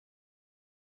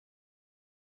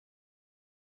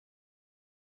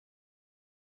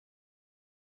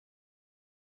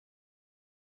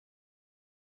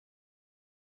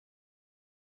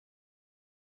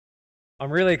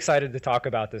I'm really excited to talk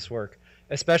about this work,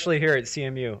 especially here at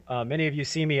CMU. Many of you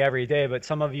see me every day, but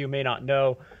some of you may not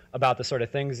know about the sort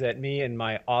of things that me and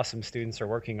my awesome students are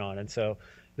working on. And so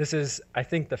this is, I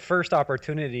think, the first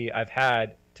opportunity I've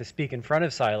had to speak in front of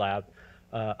CyLab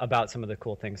about some of the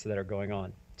cool things that are going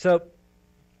on. So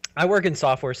I work in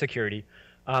software security.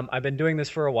 I've been doing this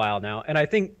for a while now, and I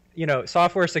think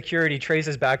software security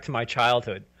traces back to my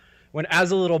childhood, when as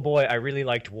a little boy I really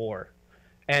liked war.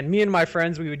 And me and my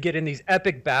friends, we would get in these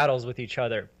epic battles with each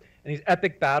other. And these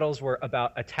epic battles were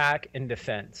about attack and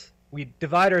defense. We'd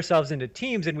divide ourselves into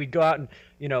teams, and we'd go out and,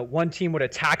 one team would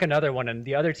attack another one, and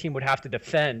the other team would have to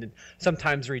defend and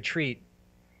sometimes retreat.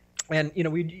 And,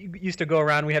 we used to go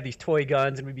around, we had these toy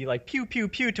guns, and we'd be like, pew, pew,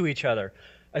 pew to each other.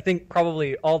 I think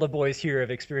probably all the boys here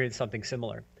have experienced something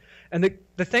similar. And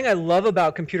the thing I love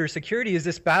about computer security is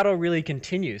this battle really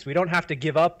continues. We don't have to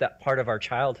give up that part of our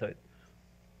childhood.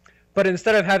 But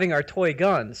instead of having our toy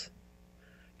guns,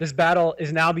 this battle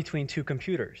is now between two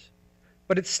computers.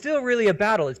 But it's still really a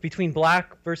battle. It's between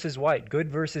black versus white, good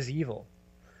versus evil,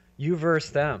 you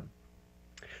versus them.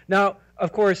 Now,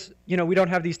 of course, we don't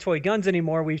have these toy guns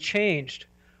anymore. We've changed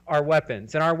our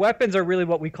weapons. And our weapons are really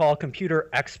what we call computer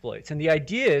exploits. And the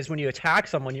idea is when you attack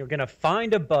someone, you're going to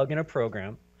find a bug in a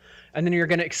program, and then you're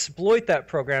going to exploit that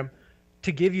program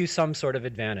to give you some sort of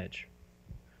advantage.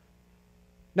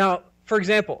 Now, for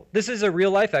example, this is a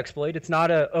real-life exploit. It's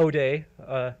not a O-day.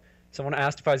 Someone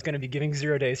asked if I was going to be giving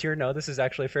 0 days here. No, this is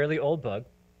actually a fairly old bug.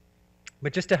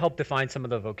 But just to help define some of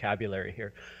the vocabulary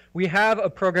here, we have a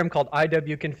program called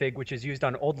iwconfig, which is used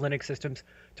on old Linux systems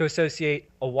to associate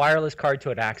a wireless card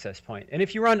to an access point. And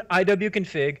if you run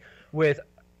iwconfig with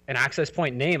an access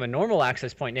point name, a normal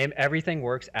access point name, everything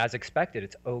works as expected.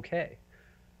 It's okay.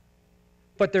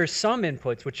 But there's some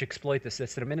inputs which exploit the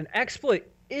system, and an exploit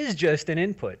is just an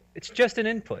input. It's just an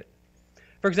input.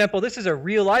 For example, this is a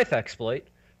real-life exploit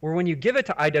where when you give it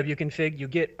to iwconfig, you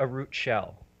get a root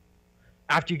shell.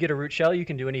 After you get a root shell, you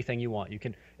can do anything you want. You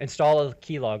can install a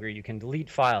keylogger, you can delete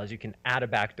files, you can add a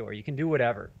backdoor, you can do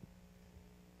whatever.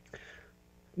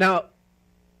 Now,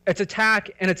 it's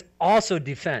attack and it's also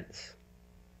defense,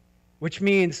 which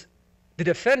means the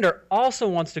defender also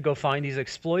wants to go find these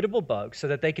exploitable bugs so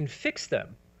that they can fix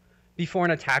them before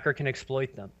an attacker can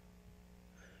exploit them.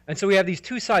 And so we have these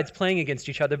two sides playing against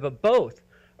each other, but both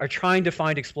are trying to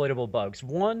find exploitable bugs.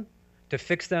 One to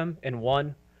fix them, and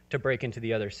one to break into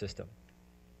the other system.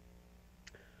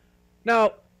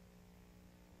 Now,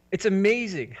 it's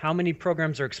amazing how many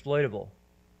programs are exploitable.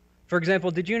 For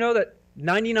example, did you know that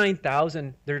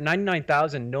there are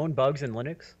 99,000 known bugs in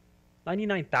Linux?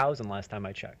 99,000 last time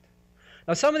I checked.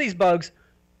 Now, some of these bugs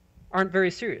aren't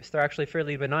very serious. They're actually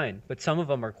fairly benign, but some of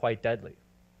them are quite deadly.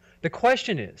 The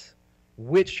question is,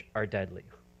 which are deadly?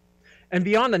 And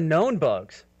beyond the known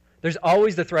bugs, there's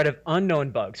always the threat of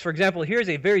unknown bugs. For example, here's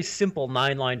a very simple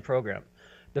 9-line program.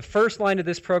 The first line of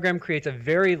this program creates a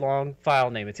very long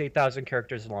file name. It's 8,000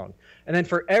 characters long. And then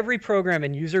for every program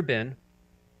in user bin,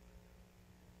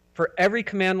 for every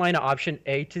command line option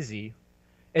A to Z,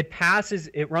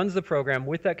 it runs the program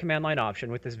with that command line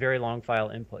option with this very long file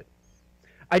input.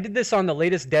 I did this on the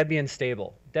latest Debian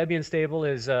stable. Debian stable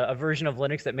is a version of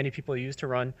Linux that many people use to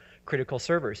run critical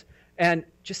servers. And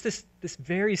just this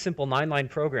very simple 9-line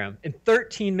program, in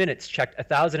 13 minutes checked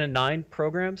 1,009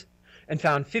 programs and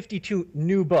found 52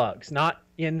 new bugs, not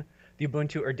in the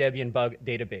Ubuntu or Debian bug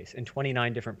database, in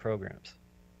 29 different programs.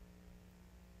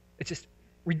 It's just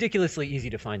ridiculously easy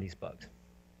to find these bugs.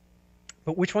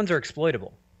 But which ones are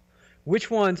exploitable? Which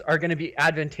ones are going to be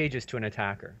advantageous to an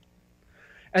attacker?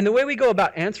 And the way we go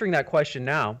about answering that question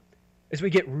now is we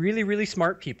get really, really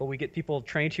smart people. We get people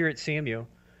trained here at CMU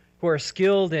who are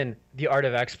skilled in the art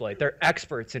of exploit. They're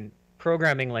experts in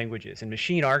programming languages and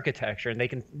machine architecture, and they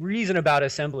can reason about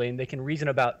assembly, and they can reason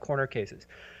about corner cases.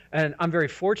 And I'm very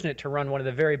fortunate to run one of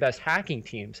the very best hacking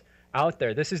teams out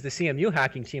there. This is the CMU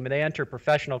hacking team, and they enter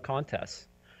professional contests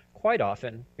quite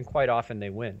often, and quite often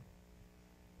they win.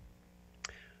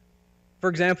 For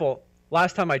example,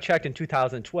 last time I checked in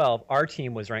 2012, our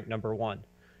team was ranked #1.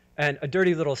 And a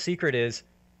dirty little secret is,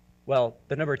 well,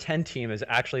 the number 10 team is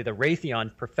actually the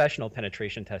Raytheon professional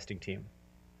penetration testing team.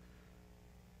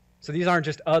 So these aren't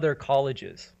just other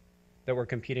colleges that we're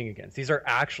competing against. These are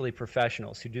actually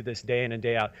professionals who do this day in and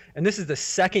day out. And this is the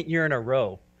second year in a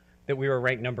row that we were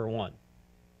ranked #1.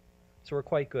 So we're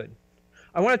quite good.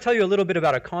 I want to tell you a little bit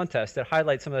about a contest that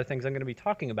highlights some of the things I'm going to be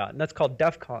talking about, and that's called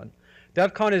DEF CON.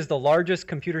 DEF CON is the largest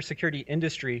computer security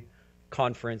industry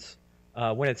conference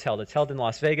when it's held. It's held in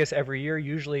Las Vegas every year,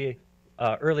 usually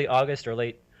early August or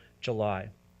late July.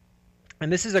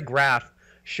 And this is a graph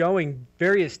showing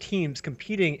various teams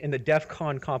competing in the DEF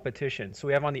CON competition. So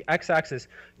we have on the x-axis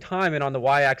time, and on the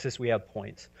y-axis we have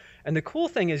points. And the cool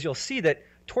thing is you'll see that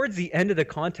towards the end of the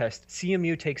contest,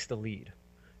 CMU takes the lead.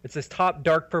 It's this top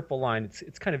dark purple line.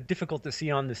 It's kind of difficult to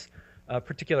see on this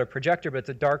particular projector, but it's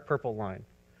a dark purple line.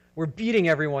 We're beating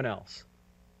everyone else.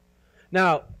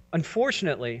 Now,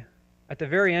 unfortunately, at the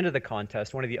very end of the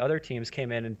contest, one of the other teams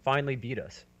came in and finally beat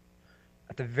us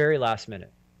at the very last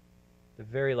minute. The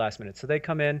very last minute. So they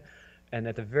come in and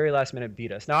at the very last minute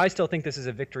beat us. Now, I still think this is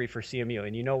a victory for CMU,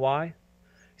 and you know why?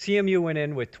 CMU went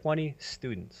in with 20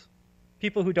 students,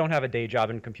 people who don't have a day job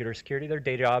in computer security. Their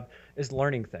day job is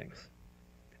learning things.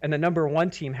 And the number one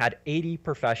team had 80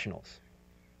 professionals.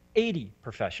 80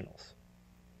 professionals.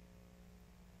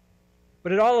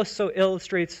 But it also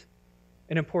illustrates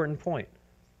an important point.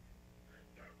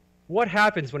 What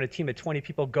happens when a team of 20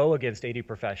 people go against 80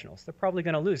 professionals? They're probably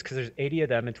going to lose because there's 80 of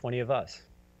them and 20 of us.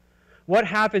 What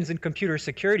happens in computer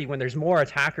security when there's more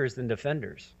attackers than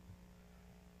defenders?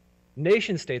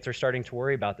 Nation states are starting to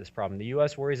worry about this problem. The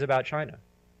US worries about China.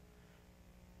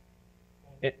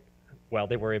 Well,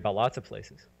 they worry about lots of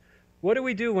places. What do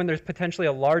we do when there's potentially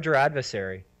a larger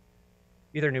adversary,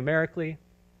 either numerically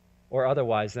or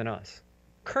otherwise than us?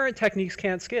 Current techniques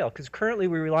can't scale because currently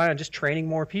we rely on just training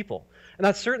more people. And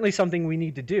that's certainly something we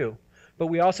need to do, but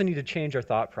we also need to change our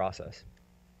thought process.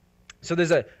 So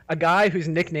there's a guy whose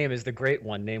nickname is the Great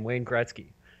One named Wayne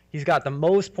Gretzky. He's got the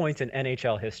most points in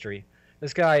NHL history.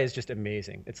 This guy is just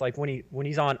amazing. It's like when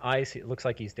he's on ice, it looks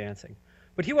like he's dancing.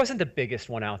 But he wasn't the biggest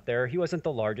one out there. He wasn't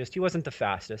the largest. He wasn't the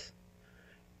fastest.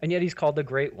 And yet he's called the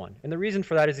Great One. And the reason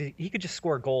for that is he could just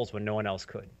score goals when no one else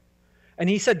could. And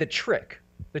he said the trick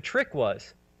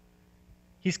was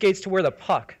he skates to where the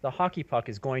puck, the hockey puck,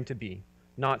 is going to be,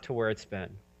 not to where it's been.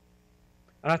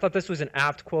 And I thought this was an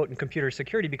apt quote in computer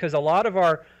security because a lot of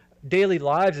our daily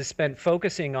lives is spent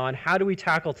focusing on how do we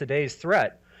tackle today's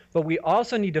threat, but we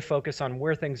also need to focus on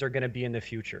where things are going to be in the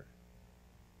future.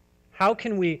 How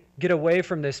can we get away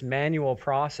from this manual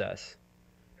process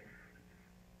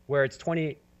where it's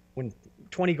 20, when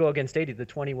 20 go against 80, the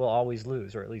 20 will always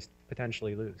lose, or at least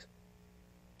potentially lose.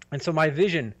 And so my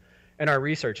vision in our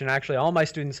research, and actually all my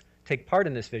students take part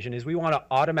in this vision, is we want to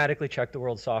automatically check the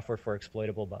world's software for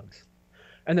exploitable bugs.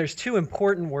 And there's two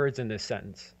important words in this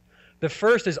sentence. The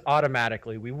first is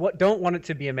automatically. We don't want it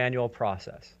to be a manual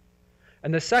process.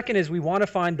 And the second is we want to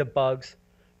find the bugs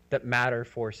that matter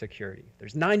for security.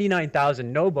 There's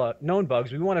 99,000 known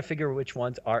bugs. We want to figure which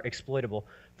ones are exploitable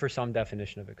for some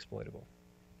definition of exploitable.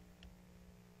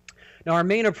 Now, our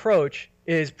main approach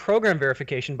is program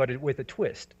verification, but with a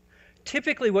twist.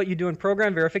 Typically, what you do in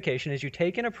program verification is you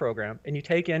take in a program and you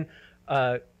take in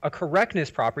a correctness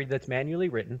property that's manually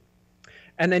written,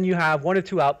 and then you have one of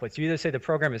two outputs. You either say the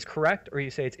program is correct or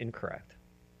you say it's incorrect.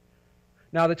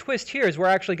 Now, the twist here is we're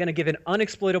actually going to give an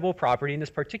unexploitable property, and this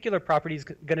particular property is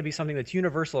going to be something that's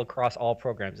universal across all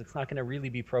programs. It's not going to really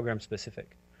be program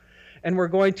specific. And we're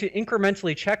going to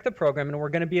incrementally check the program, and we're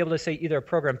going to be able to say either a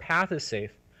program path is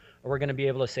safe or we're going to be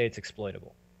able to say it's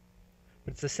exploitable.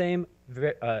 But it's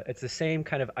the same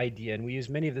kind of idea, and we use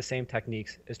many of the same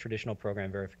techniques as traditional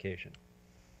program verification.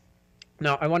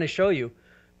 Now, I want to show you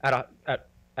at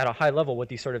a high level what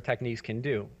these sort of techniques can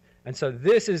do. And so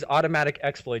this is automatic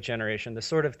exploit generation, the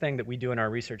sort of thing that we do in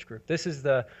our research group. This is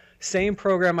the same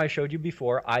program I showed you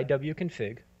before,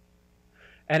 iwconfig,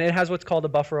 and it has what's called a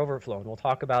buffer overflow, and we'll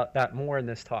talk about that more in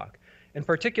this talk. In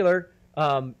particular,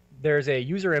 there's a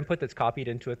user input that's copied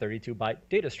into a 32-byte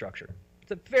data structure.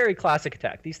 It's a very classic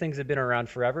attack. These things have been around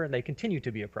forever, and they continue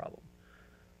to be a problem.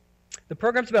 The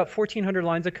program's about 1,400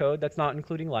 lines of code. That's not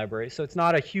including libraries, so it's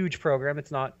not a huge program. It's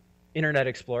not Internet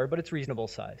Explorer, but it's reasonable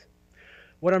size.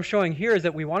 What I'm showing here is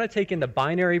that we want to take in the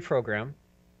binary program.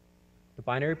 The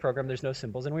binary program, there's no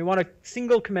symbols, and we want a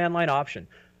single command line option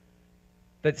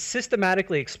that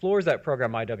systematically explores that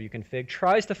program iwconfig,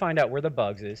 tries to find out where the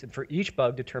bugs is, and for each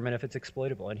bug determine if it's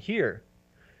exploitable. And here,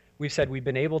 we've said we've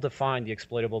been able to find the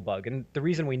exploitable bug. And the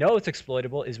reason we know it's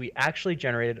exploitable is we actually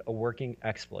generated a working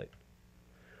exploit.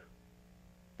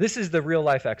 This is the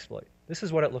real-life exploit. This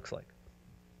is what it looks like.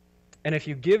 And if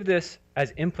you give this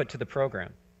as input to the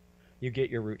program, you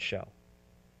get your root shell.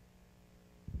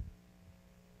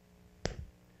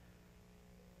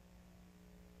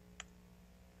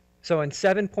 So in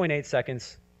 7.8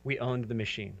 seconds, we owned the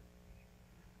machine.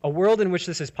 A world in which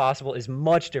this is possible is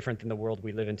much different than the world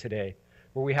we live in today,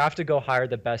 where we have to go hire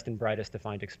the best and brightest to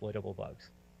find exploitable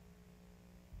bugs.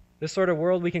 This sort of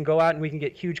world, we can go out and we can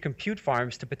get huge compute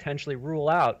farms to potentially rule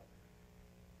out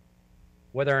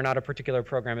whether or not a particular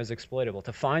program is exploitable,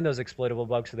 to find those exploitable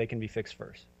bugs so they can be fixed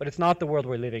first. But it's not the world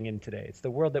we're living in today. It's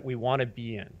the world that we want to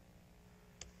be in.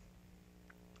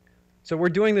 So we're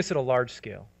doing this at a large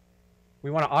scale.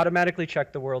 We want to automatically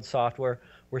check the world's software.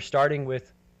 We're starting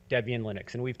with Debian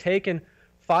Linux. And we've taken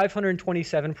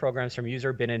 527 programs from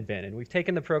user bin and bin. And we've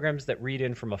taken the programs that read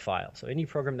in from a file. So any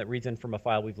program that reads in from a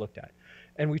file we've looked at.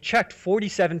 And we checked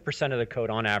 47% of the code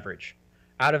on average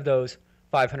out of those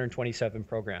 527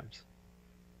 programs.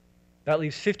 That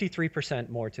leaves 53%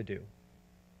 more to do.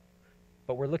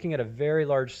 But we're looking at a very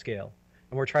large scale.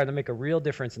 And we're trying to make a real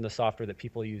difference in the software that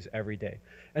people use every day.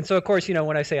 And so, of course, you know,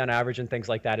 when I say on average and things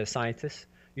like that as scientists,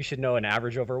 you should know an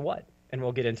average over what. And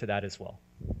we'll get into that as well.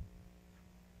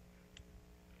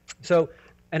 So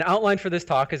an outline for this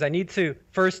talk is I need to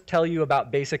first tell you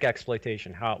about basic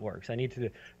exploitation, how it works. I need to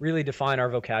really define our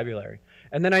vocabulary.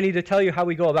 And then I need to tell you how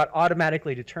we go about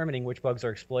automatically determining which bugs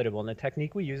are exploitable. And the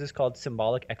technique we use is called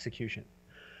symbolic execution.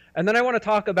 And then I want to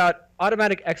talk about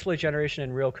automatic exploit generation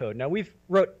in real code. Now, we've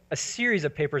wrote a series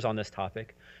of papers on this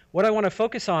topic. What I want to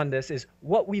focus on this is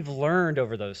what we've learned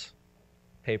over those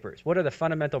papers. What are the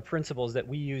fundamental principles that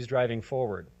we use driving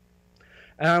forward?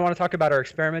 And I want to talk about our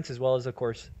experiments as well as, of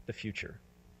course, the future.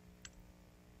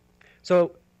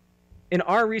 So in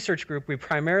our research group, we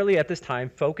primarily at this time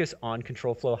focus on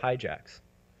control flow hijacks.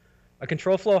 A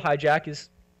control flow hijack is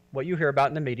what you hear about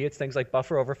in the media. It's things like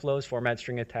buffer overflows, format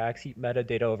string attacks, heap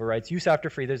metadata overwrites, use after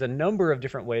free. There's a number of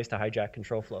different ways to hijack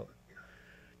control flow.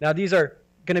 Now, these are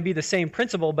going to be the same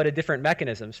principle, but at different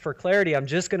mechanisms. For clarity, I'm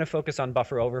just going to focus on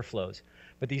buffer overflows.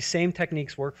 But these same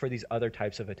techniques work for these other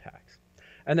types of attacks.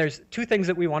 And there's two things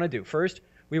that we want to do. First,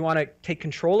 we want to take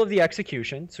control of the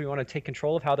execution. So we want to take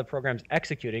control of how the program's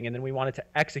executing, and then we want it to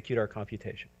execute our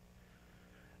computation.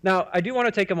 Now, I do want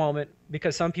to take a moment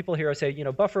because some people here say, you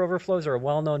know, buffer overflows are a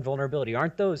well-known vulnerability.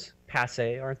 Aren't those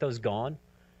passé? Aren't those gone?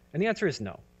 And the answer is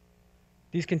no.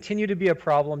 These continue to be a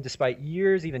problem despite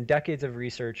years, even decades of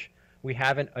research. We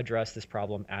haven't addressed this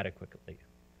problem adequately.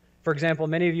 For example,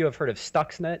 many of you have heard of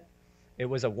Stuxnet. It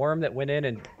was a worm that went in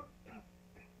and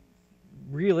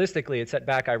realistically it set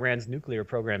back Iran's nuclear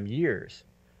program years.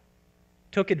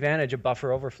 Took advantage of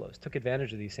buffer overflows, took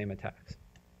advantage of these same attacks.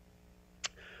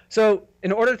 So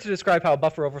in order to describe how a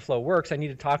buffer overflow works, I need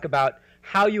to talk about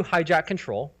how you hijack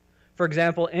control. For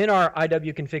example, in our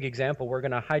IWconfig example, we're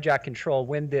going to hijack control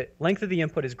when the length of the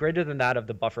input is greater than that of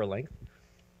the buffer length.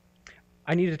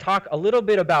 I need to talk a little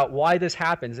bit about why this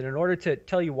happens. And in order to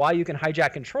tell you why you can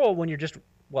hijack control when you're just,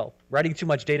 well, writing too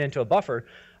much data into a buffer,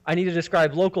 I need to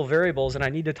describe local variables, and I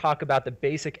need to talk about the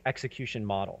basic execution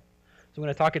model. So I'm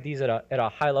going to talk at these at a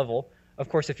high level. Of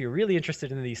course, if you're really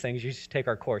interested in these things, you should take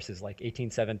our courses like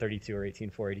 18732 or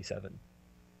 18487.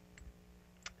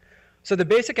 So the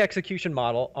basic execution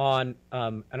model on,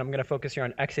 and I'm going to focus here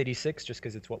on x86 just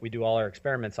because it's what we do all our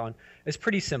experiments on, is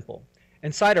pretty simple.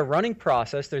 Inside a running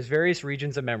process, there's various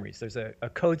regions of memories. There's a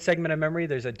code segment of memory,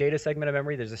 there's a data segment of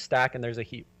memory, there's a stack, and there's a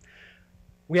heap.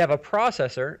 We have a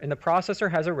processor, and the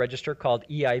processor has a register called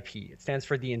EIP. It stands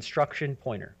for the instruction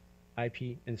pointer,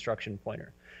 IP instruction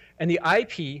pointer. And the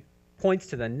IP points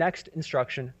to the next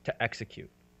instruction to execute.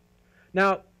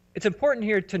 Now, it's important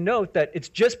here to note that it's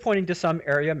just pointing to some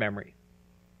area of memory.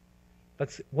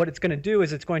 That's what it's going to do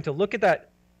is it's going to look at that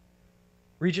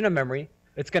region of memory.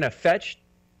 It's going to fetch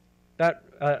that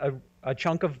a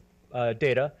chunk of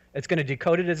data. It's going to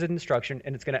decode it as an instruction,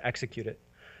 and it's going to execute it.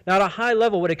 Now, at a high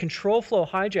level, what a control flow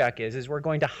hijack is we're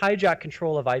going to hijack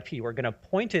control of IP. We're going to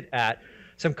point it at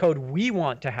some code we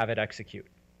want to have it execute.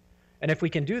 And if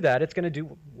we can do that, it's going to do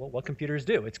what computers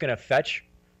do. It's going to fetch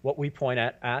what we point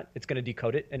at, it's going to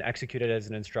decode it and execute it as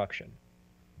an instruction.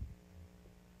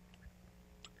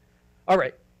 All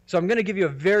right, so I'm going to give you a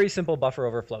very simple buffer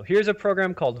overflow. Here's a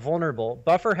program called Vulnerable.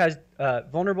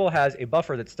 Vulnerable has a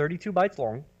buffer that's 32 bytes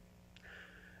long,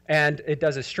 and it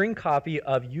does a string copy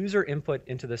of user input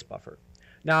into this buffer.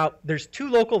 Now, there's two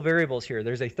local variables here.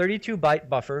 There's a 32-byte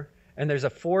buffer, and there's a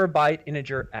 4-byte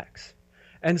integer x.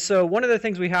 And so one of the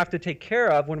things we have to take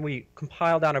care of when we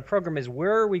compile down a program is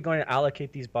where are we going to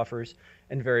allocate these buffers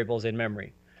and variables in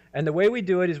memory. And the way we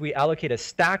do it is we allocate a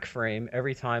stack frame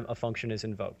every time a function is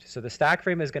invoked. So the stack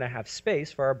frame is going to have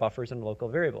space for our buffers and local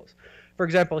variables. For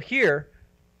example, here,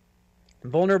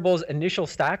 Vulnerable's initial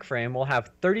stack frame will have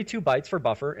 32 bytes for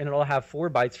buffer, and it'll have 4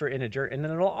 bytes for integer, and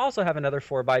then it'll also have another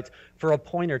 4 bytes for a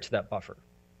pointer to that buffer.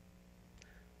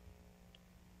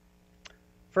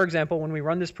 For example, when we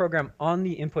run this program on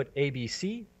the input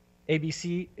ABC,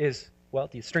 ABC is, well,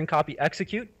 the string copy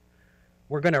execute.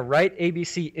 We're going to write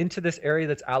ABC into this area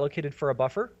that's allocated for a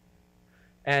buffer,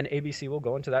 and ABC will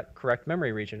go into that correct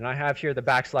memory region. And I have here the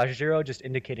 \0 just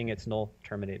indicating it's null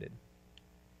terminated.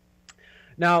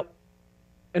 Now,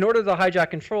 in order to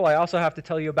hijack control, I also have to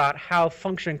tell you about how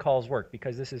function calls work,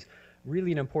 because this is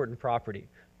really an important property.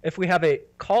 if we have a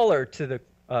caller to the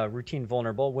routine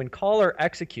vulnerable, when caller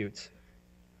executes,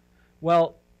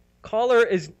 well, caller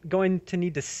is going to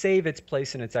need to save its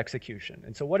place in its execution.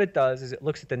 And so what it does is it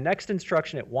looks at the next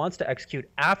instruction it wants to execute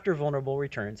after vulnerable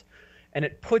returns, and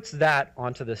it puts that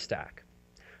onto the stack.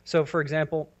 So for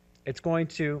example, it's going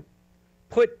to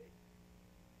put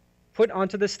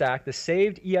onto the stack the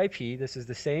saved EIP. This is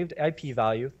the saved IP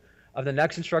value of the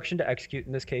next instruction to execute.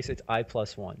 In this case, it's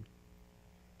I+1.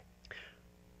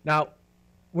 Now,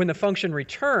 when the function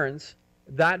returns,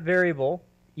 that variable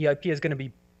EIP is going to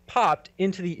be popped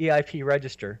into the EIP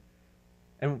register.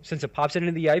 And since it pops it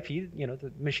into the EIP, you know,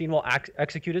 the machine will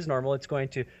execute as normal. It's going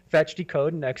to fetch,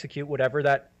 decode, and execute whatever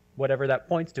that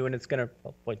points to, and it's going to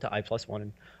point to I+1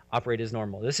 and operate as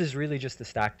normal. This is really just the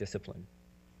stack discipline.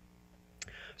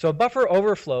 So a buffer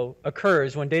overflow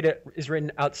occurs when data is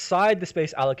written outside the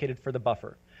space allocated for the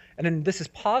buffer. And then this is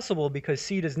possible because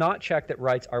C does not check that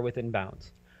writes are within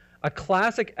bounds. A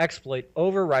classic exploit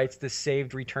overwrites the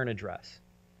saved return address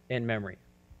in memory.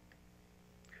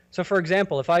 So for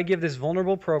example, if I give this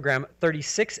vulnerable program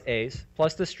 36 A's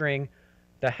plus the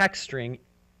hex string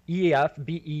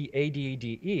EFBEADDE,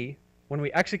 when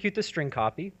we execute the string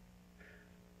copy,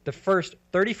 the first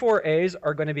 34 A's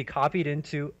are going to be copied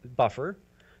into buffer.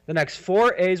 The next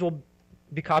 4 A's will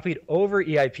be copied over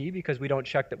EIP because we don't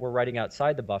check that we're writing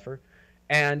outside the buffer.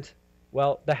 And,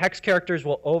 well, the hex characters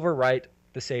will overwrite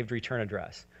the saved return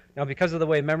address. Now, because of the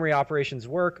way memory operations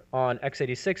work on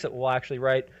x86, it will actually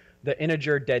write the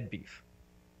integer dead beef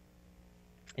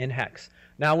in hex.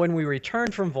 Now, when we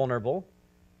return from vulnerable,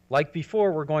 like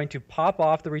before, we're going to pop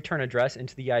off the return address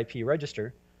into the EIP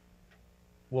register.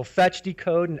 We'll fetch,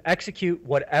 decode, and execute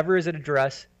whatever is at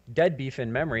address dead beef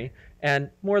in memory, and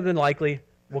more than likely,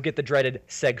 we'll get the dreaded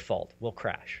seg fault. We'll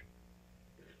crash.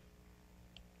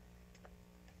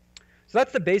 So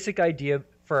that's the basic idea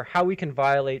for how we can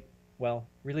violate, well,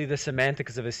 really the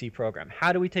semantics of a C program.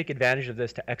 How do we take advantage of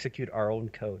this to execute our own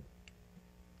code?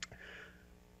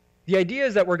 The idea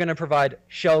is that we're going to provide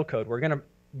shell code. We're going to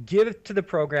give to the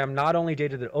program not only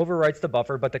data that overwrites the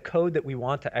buffer, but the code that we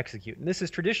want to execute. And this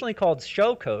is traditionally called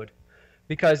shell code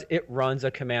because it runs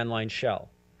a command line shell.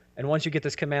 And once you get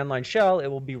this command line shell, it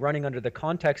will be running under the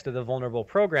context of the vulnerable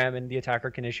program, and the attacker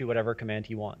can issue whatever command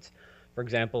he wants. For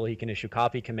example, he can issue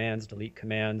copy commands, delete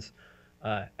commands,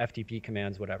 FTP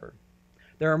commands, whatever.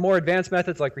 There are more advanced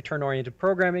methods like return-oriented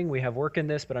programming. We have work in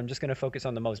this, but I'm just going to focus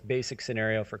on the most basic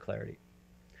scenario for clarity.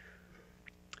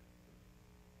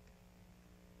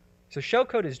 So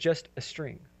shellcode is just a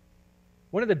string.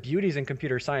 One of the beauties in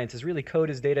computer science is really code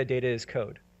is data, data is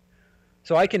code.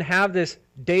 So I can have this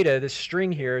data, this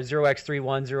string here,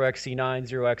 0x31, 0xC9,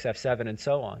 0xF7, and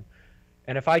so on.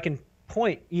 And if I can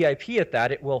point EIP at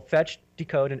that, it will fetch,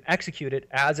 decode, and execute it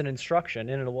as an instruction,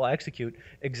 and it will execute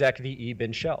exec VE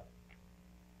bin shell.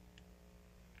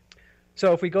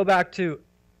 So if we go back to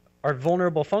our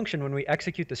vulnerable function, when we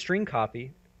execute the string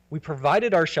copy, we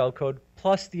provided our shellcode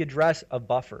plus the address of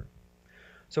buffer.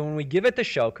 So when we give it the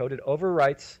shellcode, it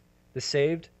overwrites the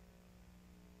saved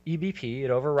EBP,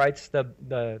 it overwrites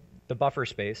the buffer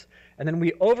space, and then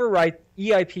we overwrite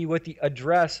EIP with the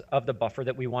address of the buffer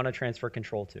that we want to transfer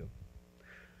control to.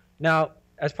 Now,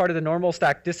 as part of the normal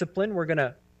stack discipline, we're going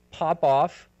to pop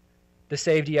off the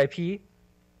saved EIP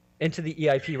into the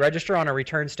EIP register on a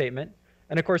return statement.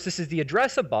 And of course, this is the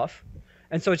address of buff.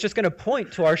 And so it's just going to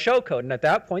point to our shellcode. And at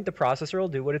that point, the processor will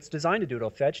do what it's designed to do. It'll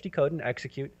fetch, decode, and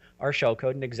execute our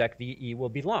shellcode, and exec VE will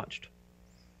be launched.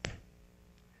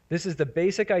 This is the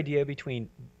basic idea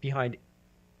behind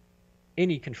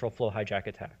any control flow hijack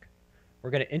attack.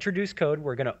 We're going to introduce code.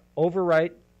 We're going to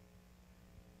overwrite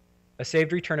a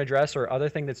saved return address or other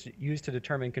thing that's used to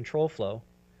determine control flow.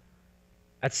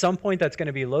 At some point, that's going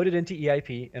to be loaded into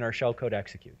EIP, and our shellcode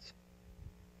executes.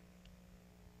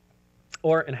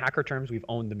 Or in hacker terms, we've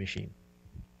owned the machine.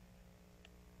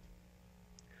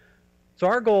 So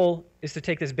our goal is to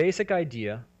take this basic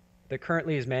idea that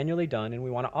currently is manually done, and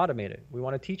we want to automate it. We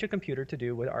want to teach a computer to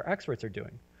do what our experts are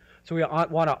doing. So we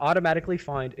want to automatically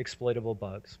find exploitable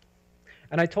bugs.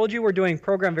 And I told you we're doing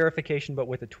program verification, but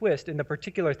with a twist. And the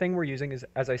particular thing we're using is,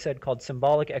 as I said, called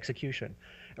symbolic execution.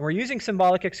 And we're using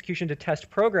symbolic execution to test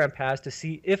program paths to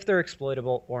see if they're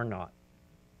exploitable or not.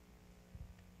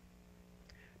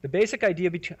 The basic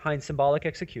idea behind symbolic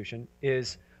execution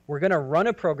is we're going to run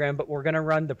a program, but we're going to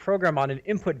run the program on an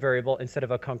input variable instead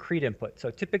of a concrete input. So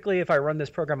typically, if I run this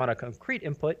program on a concrete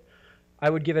input, I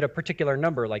would give it a particular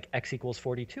number like x equals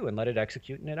 42 and let it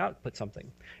execute and it output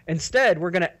something. Instead,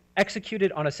 we're going to execute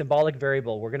it on a symbolic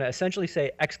variable. We're going to essentially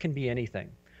say x can be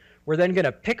anything. We're then going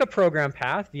to pick a program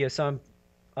path via some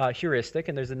heuristic,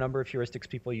 and there's a number of heuristics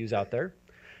people use out there.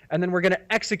 And then we're going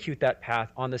to execute that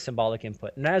path on the symbolic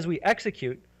input. And as we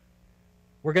execute,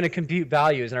 we're going to compute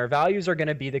values, and our values are going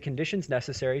to be the conditions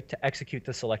necessary to execute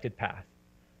the selected path.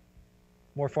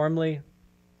 More formally,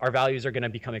 our values are going to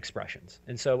become expressions.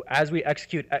 And so as we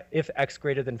execute if x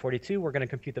greater than 42, we're going to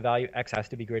compute the value x has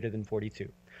to be greater than 42.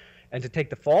 And to take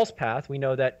the false path, we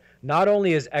know that not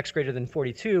only is x greater than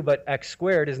 42, but x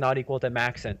squared is not equal to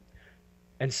maxent,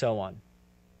 and so on.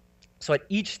 So at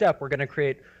each step, we're going to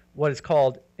create what is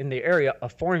called in the area a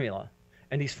formula.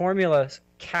 And these formulas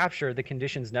capture the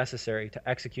conditions necessary to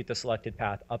execute the selected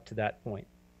path up to that point.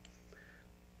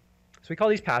 So we call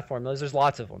these path formulas. There's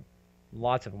lots of them.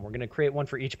 Lots of them. We're going to create one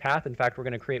for each path. In fact, we're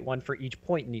going to create one for each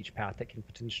point in each path that can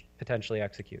potentially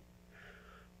execute.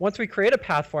 Once we create a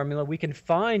path formula, we can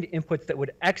find inputs that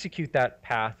would execute that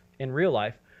path in real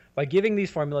life by giving these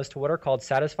formulas to what are called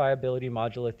satisfiability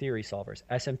modular theory solvers,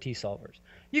 SMT solvers.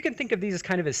 You can think of these as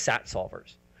kind of as SAT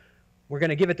solvers. We're going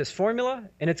to give it this formula,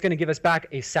 and it's going to give us back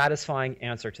a satisfying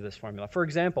answer to this formula. For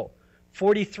example,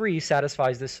 43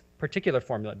 satisfies this particular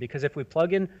formula, because if we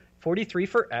plug in 43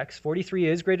 for x, 43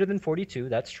 is greater than 42,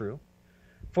 that's true.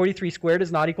 43 squared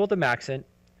is not equal to maxent,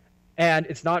 and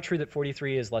it's not true that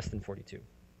 43 is less than 42.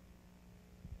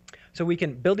 So we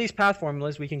can build these path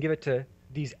formulas, we can give it to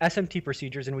these SMT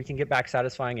procedures, and we can get back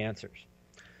satisfying answers.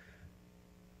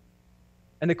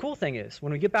 And the cool thing is,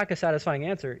 when we get back a satisfying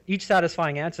answer, each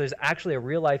satisfying answer is actually a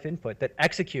real-life input that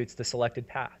executes the selected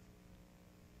path.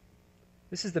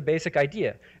 This is the basic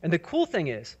idea. And the cool thing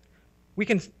is, we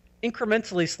can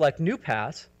incrementally select new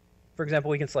paths. For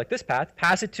example, we can select this path,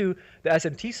 pass it to the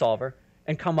SMT solver,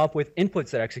 and come up with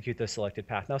inputs that execute the selected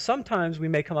path. Now, sometimes we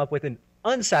may come up with an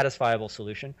unsatisfiable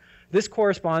solution. This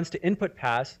corresponds to input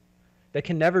paths that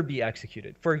can never be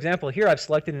executed. For example, here I've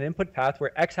selected an input path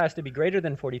where x has to be greater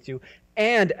than 42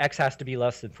 and x has to be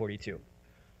less than 42.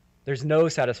 There's no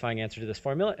satisfying answer to this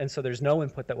formula, and so there's no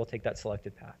input that will take that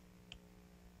selected path.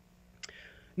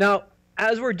 Now,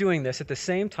 as we're doing this, at the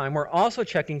same time, we're also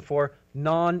checking for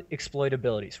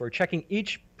non-exploitability. So we're checking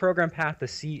each program path to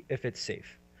see if it's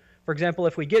safe. For example,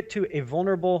 if we get to a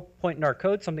vulnerable point in our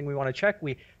code, something we want to check,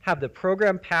 we have the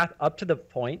program path up to the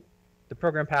point. The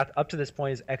program path up to this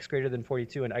point is x greater than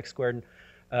 42 and x squared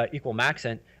equal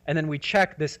maxent. And then we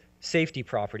check this safety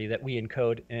property that we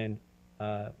encode in,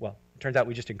 well, it turns out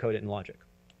we just encode it in logic.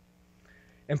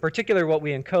 In particular, what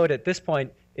we encode at this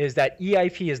point is that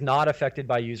EIP is not affected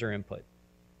by user input.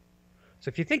 So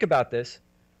if you think about this,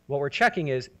 what we're checking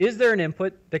is there an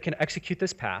input that can execute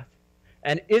this path?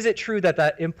 And is it true that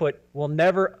that input will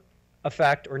never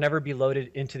affect or never be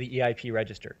loaded into the EIP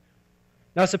register?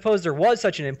 Now, suppose there was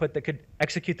such an input that could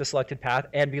execute the selected path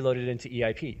and be loaded into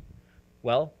EIP.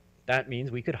 Well, that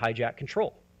means we could hijack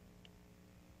control.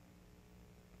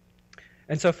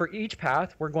 And so for each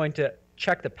path, we're going to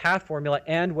check the path formula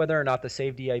and whether or not the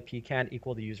saved EIP can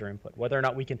equal the user input, whether or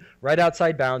not we can write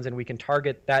outside bounds and we can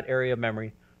target that area of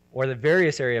memory or the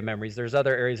various area of memories. There's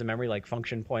other areas of memory like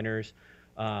function pointers,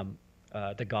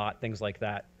 the GOT, things like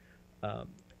that,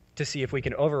 to see if we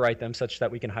can overwrite them such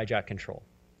that we can hijack control.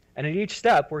 And at each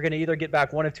step, we're going to either get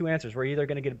back one of two answers. We're either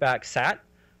going to get back SAT,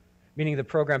 meaning the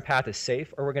program path is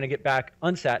safe, or we're going to get back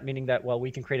unsat, meaning that, well,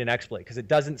 we can create an exploit because it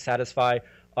doesn't satisfy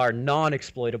our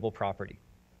non-exploitable property.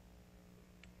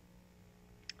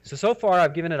 So far,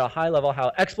 I've given it a high level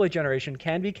how exploit generation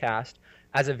can be cast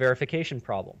as a verification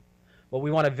problem. What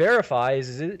we want to verify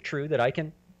is it true that I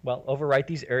can, well, overwrite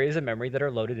these areas of memory that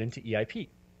are loaded into EIP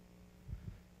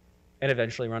and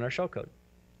eventually run our shellcode.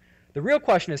 The real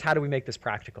question is, how do we make this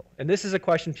practical? And this is a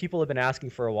question people have been asking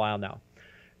for a while now.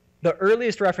 The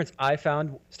earliest reference I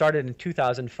found started in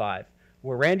 2005,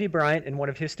 where Randy Bryant and one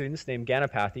of his students named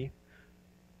Ganapathy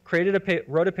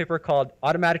wrote a paper called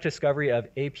Automatic Discovery of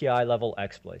API-Level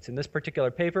Exploits. In this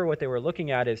particular paper, what they were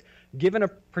looking at is, given a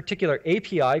particular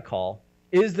API call,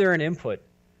 is there an input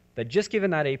that just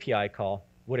given that API call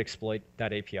would exploit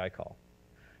that API call?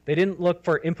 They didn't look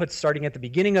for inputs starting at the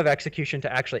beginning of execution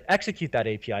to actually execute that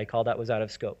API call. That was out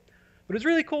of scope. But it was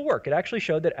really cool work. It actually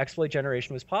showed that exploit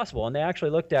generation was possible. And they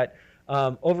actually looked at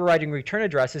overriding return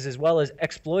addresses as well as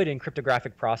exploiting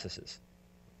cryptographic processes.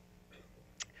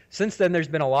 Since then, there's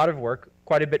been a lot of work,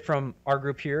 quite a bit from our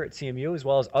group here at CMU as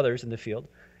well as others in the field,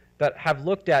 that have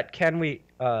looked at can we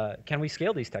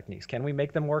scale these techniques? Can we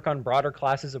make them work on broader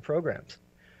classes of programs?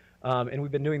 And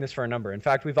we've been doing this for a number. In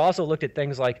fact, we've also looked at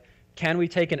things like, can we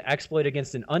take an exploit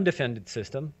against an undefended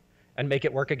system and make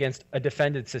it work against a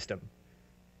defended system?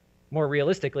 More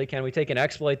realistically, can we take an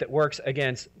exploit that works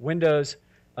against Windows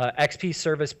XP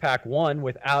Service Pack 1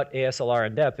 without ASLR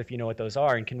and DEP, if you know what those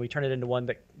are, and can we turn it into one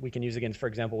that we can use against, for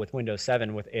example, with Windows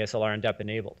 7 with ASLR and DEP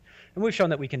enabled? And we've shown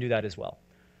that we can do that as well.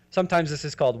 Sometimes this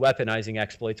is called weaponizing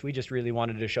exploits. We just really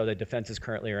wanted to show that defenses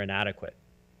currently are inadequate.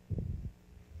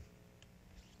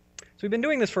 So we've been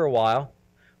doing this for a while.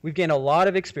 We've gained a lot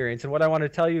of experience, and what I want to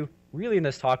tell you really in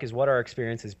this talk is what our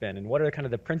experience has been and what are kind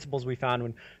of the principles we found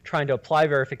when trying to apply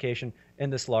verification in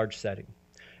this large setting.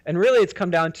 And really it's come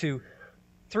down to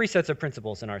 3 sets of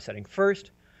principles in our setting.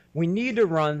 First, we need to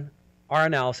run our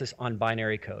analysis on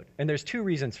binary code, and there's 2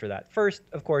 reasons for that. First,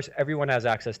 of course, everyone has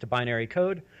access to binary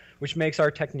code, which makes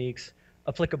our techniques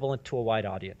applicable to a wide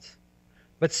audience.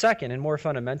 But second, and more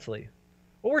fundamentally,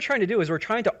 what we're trying to do is we're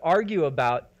trying to argue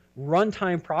about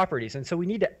runtime properties, and so we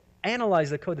need to analyze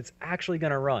the code that's actually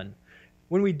going to run.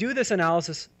 When we do this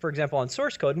analysis, for example, on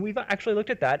source code, and we've actually looked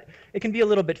at that, it can be a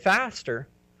little bit faster,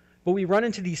 but we run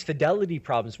into these fidelity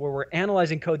problems where we're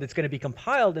analyzing code that's going to be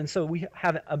compiled, and so we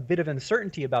have a bit of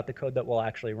uncertainty about the code that will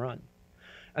actually run.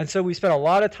 And so we spent a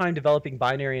lot of time developing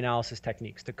binary analysis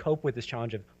techniques to cope with this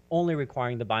challenge of only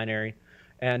requiring the binary,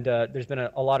 and there's been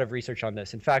a lot of research on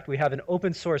this. In fact, we have an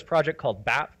open source project called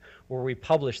BAP where we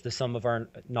publish the sum of our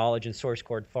knowledge in source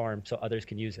code form so others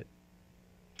can use it.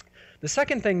 The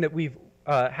second thing that we've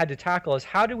had to tackle is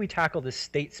how do we tackle this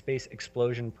state space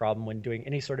explosion problem when doing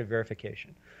any sort of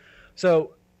verification.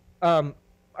 So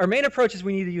our main approach is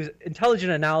we need to use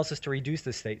intelligent analysis to reduce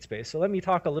the state space. So let me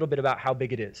talk a little bit about how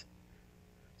big it is.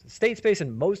 So the state space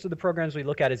in most of the programs we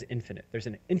look at is infinite. There's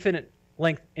an infinite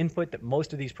length input that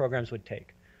most of these programs would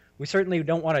take. We certainly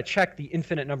don't want to check the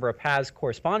infinite number of paths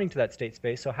corresponding to that state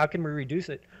space, so how can we reduce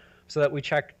it so that we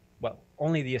check, well,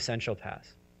 only the essential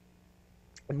paths?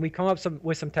 And we come up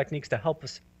with some techniques to help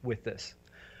us with this.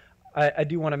 I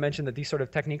do want to mention that these sort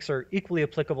of techniques are equally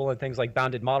applicable in things like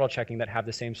bounded model checking that have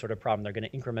the same sort of problem. They're going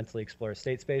to incrementally explore a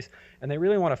state space, and they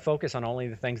really want to focus on only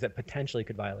the things that potentially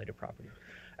could violate a property.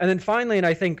 And then finally, and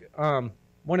I think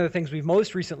one of the things we've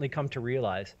most recently come to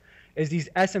realize is these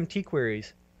SMT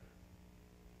queries,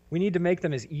 we need to make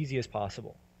them as easy as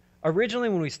possible. Originally,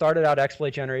 when we started out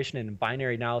exploit generation and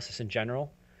binary analysis in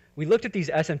general, we looked at these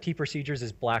SMT procedures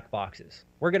as black boxes.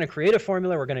 We're going to create a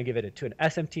formula, we're going to give it to an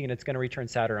SMT, and it's going to return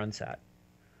SAT or unsat.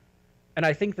 And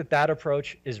I think that that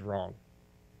approach is wrong.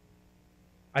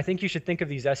 I think you should think of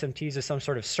these SMTs as some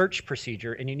sort of search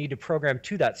procedure, and you need to program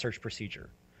to that search procedure.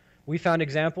 We found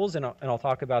examples, and I'll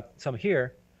talk about some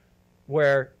here,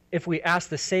 where if we ask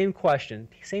the same question,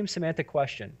 the same semantic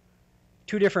question,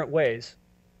 2 different ways,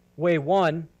 way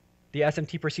 1, the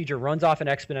SMT procedure runs off an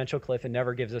exponential cliff and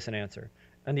never gives us an answer.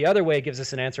 And the other way gives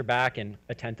us an answer back in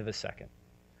 1/10 of a second.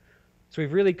 So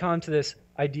we've really come to this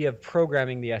idea of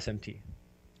programming the SMT.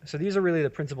 So these are really the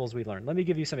principles we learned. Let me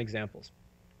give you some examples.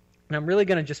 And I'm really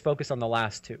going to just focus on the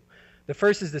last 2. The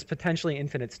first is this potentially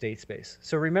infinite state space.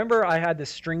 So remember I had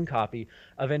this string copy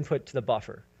of input to the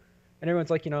buffer. And everyone's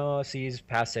like, you know, C is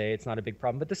passé, it's not a big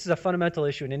problem. But this is a fundamental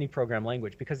issue in any program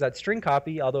language because that string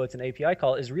copy, although it's an API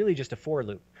call, is really just a for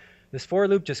loop. This for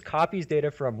loop just copies data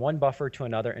from one buffer to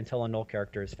another until a null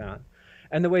character is found.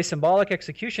 And the way symbolic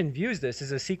execution views this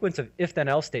is a sequence of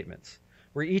if-then-else statements,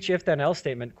 where each if-then-else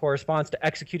statement corresponds to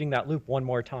executing that loop one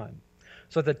more time.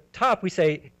 So at the top, we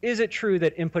say, is it true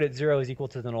that input at 0 is equal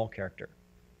to the null character?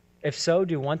 If so,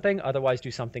 do one thing, otherwise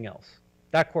do something else.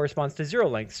 That corresponds to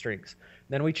 0-length strings.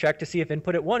 Then we check to see if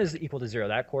input at 1 is equal to 0.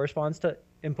 That corresponds to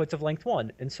inputs of length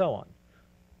 1, and so on.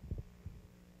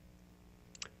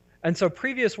 And so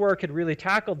previous work had really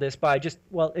tackled this by just,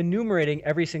 well, enumerating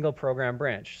every single program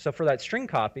branch. So for that string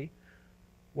copy,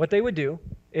 what they would do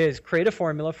is create a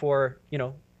formula for, you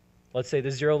know, let's say the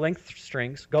 0-length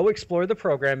strings, go explore the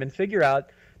program and figure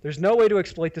out there's no way to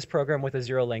exploit this program with a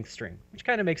 0-length string, which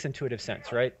kind of makes intuitive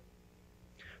sense, right?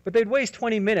 But they'd waste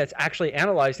 20 minutes actually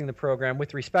analyzing the program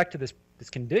with respect to this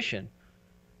condition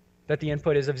that the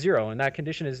input is of 0, and that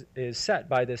condition is set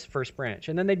by this first branch.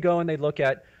 And then they'd go and they'd look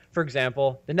at, for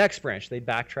example, the next branch. They'd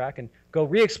backtrack and go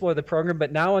re-explore the program,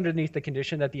 but now underneath the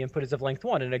condition that the input is of length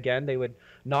 1. And again, they would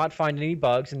not find any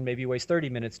bugs and maybe waste 30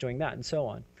 minutes doing that, and so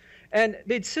on. And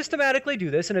they'd systematically do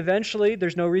this, and eventually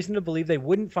there's no reason to believe they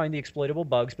wouldn't find the exploitable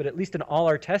bugs, but at least in all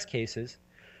our test cases,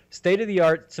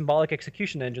 state-of-the-art symbolic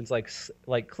execution engines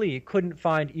like CLE couldn't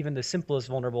find even the simplest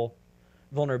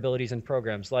vulnerabilities in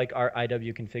programs, like our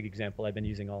IWconfig example I've been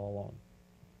using all along.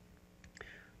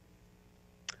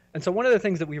 And so one of the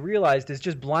things that we realized is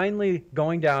just blindly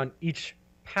going down each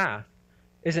path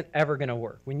isn't ever going to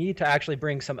work. We need to actually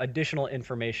bring some additional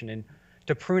information in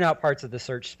to prune out parts of the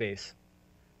search space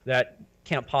that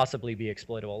can't possibly be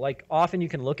exploitable. Like often you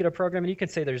can look at a program and you can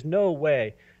say there's no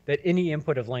way that any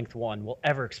input of length 1 will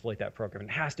ever exploit that program.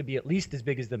 It has to be at least as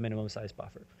big as the minimum size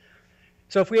buffer.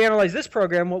 So if we analyze this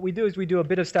program, what we do is we do a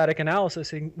bit of static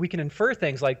analysis, and we can infer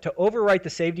things like to overwrite the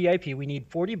saved EIP, we need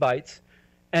 40 bytes,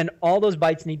 and all those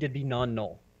bytes need to be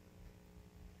non-null.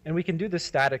 And we can do this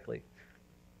statically.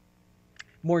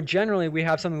 More generally, we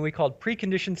have something we call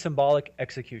preconditioned symbolic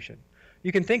execution.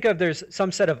 You can think of there's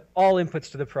some set of all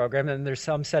inputs to the program, and there's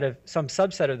some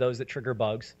subset of those that trigger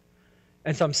bugs,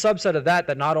 and some subset of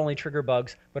that not only trigger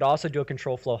bugs, but also do a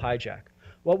control flow hijack.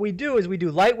 What we do is we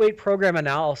do lightweight program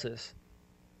analysis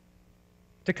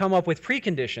to come up with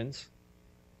preconditions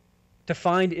to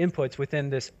find inputs within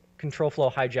this control flow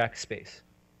hijack space.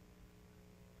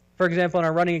 For example, in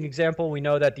our running example, we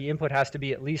know that the input has to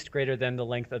be at least greater than the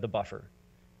length of the buffer.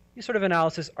 These sort of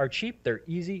analyses are cheap, they're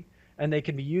easy, and they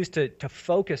can be used to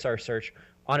focus our search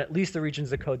on at least the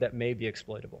regions of the code that may be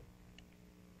exploitable.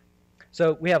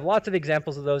 So we have lots of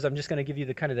examples of those. I'm just going to give you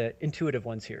the intuitive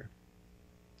ones here.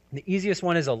 The easiest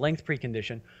one is a length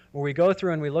precondition, where we go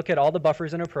through and we look at all the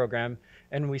buffers in a program,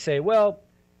 and we say, well,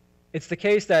 it's the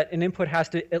case that an input has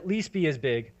to at least be as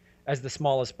big as the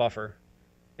smallest buffer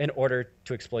in order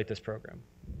to exploit this program.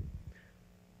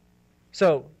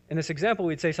 So in this example,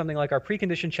 we'd say something like our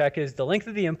precondition check is the length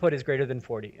of the input is greater than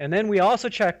 40. And then we also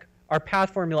check our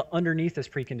path formula underneath this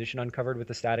precondition uncovered with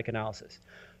the static analysis.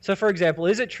 So for example,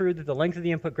 is it true that the length of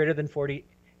the input greater than 40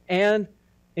 and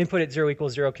input at 0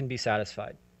 equals 0 can be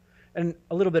satisfied? And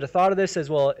a little bit of thought of this as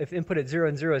well, if input at 0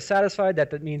 and 0 is satisfied,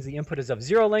 that means the input is of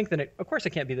 0 length, and of course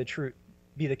it can't be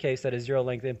the case that a 0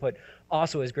 length input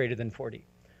also is greater than 40.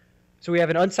 So we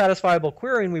have an unsatisfiable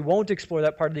query, and we won't explore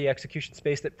that part of the execution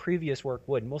space that previous work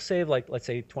would. And we'll save, let's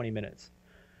say, 20 minutes.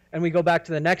 And we go back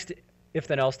to the next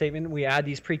if-then-else statement. We add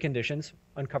these preconditions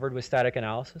uncovered with static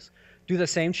analysis, do the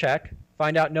same check,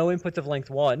 find out no inputs of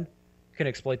length 1 can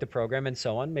exploit the program, and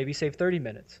so on, maybe save 30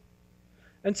 minutes.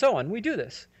 And so on. We do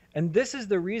this. And this is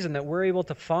the reason that we're able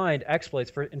to find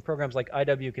exploits in programs like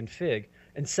iwconfig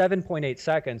in 7.8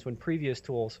 seconds when previous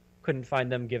tools couldn't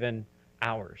find them given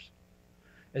hours.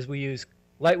 As we use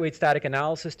lightweight static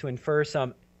analysis to infer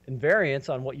some invariance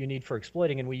on what you need for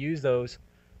exploiting, and we use those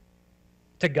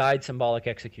to guide symbolic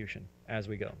execution as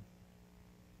we go.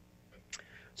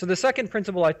 So the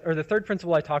third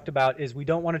principle I talked about is we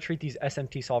don't want to treat these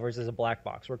SMT solvers as a black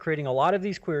box. We're creating a lot of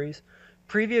these queries.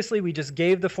 Previously, we just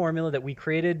gave the formula that we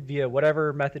created via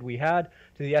whatever method we had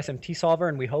to the SMT solver,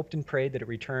 and we hoped and prayed that it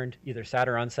returned either sat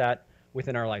or unsat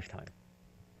within our lifetime.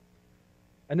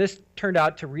 And this turned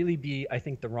out to really be, I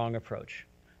think, the wrong approach.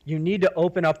 You need to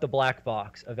open up the black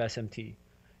box of SMT.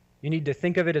 You need to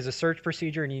think of it as a search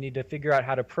procedure, and you need to figure out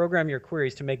how to program your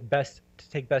queries to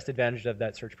take best advantage of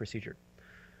that search procedure.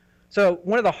 So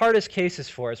one of the hardest cases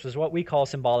for us was what we call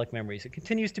symbolic memories. It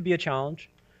continues to be a challenge,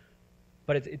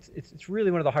 but it's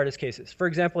really one of the hardest cases. For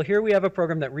example, here we have a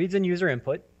program that reads in user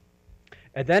input,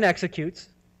 and then executes,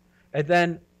 and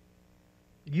then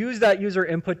use that user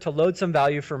input to load some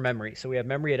value for memory. So we have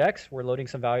memory at X, we're loading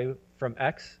some value from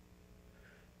X,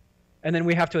 and then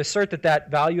we have to assert that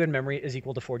that value in memory is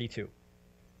equal to 42.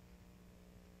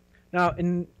 Now,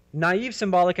 in naive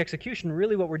symbolic execution,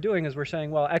 really what we're doing is we're saying,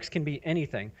 well, X can be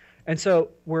anything. And so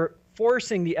we're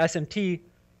forcing the SMT,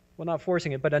 well, not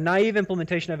forcing it, but a naive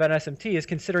implementation of an SMT is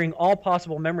considering all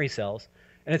possible memory cells,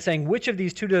 and it's saying which of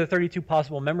these 2 to the 32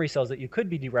 possible memory cells that you could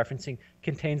be dereferencing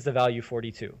contains the value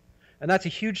 42. And that's a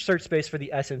huge search space for the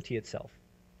SMT itself.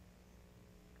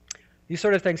 These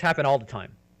sort of things happen all the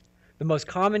time. The most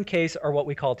common case are what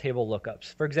we call table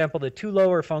lookups. For example, the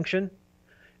toLower function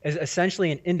is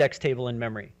essentially an index table in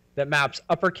memory that maps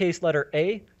uppercase letter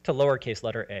A to lowercase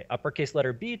letter A, uppercase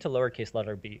letter B to lowercase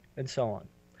letter B, and so on.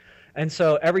 And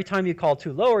so every time you call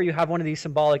toLower, you have one of these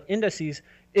symbolic indices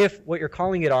if what you're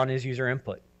calling it on is user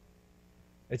input.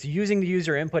 It's using the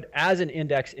user input as an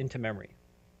index into memory.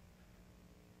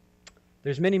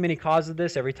 There's many, many causes of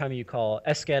this. Every time you call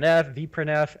scanf,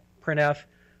 vprintf, printf,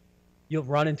 you'll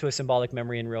run into a symbolic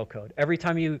memory in real code. Every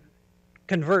time you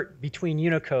convert between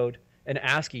Unicode and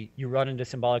ASCII, you run into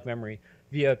symbolic memory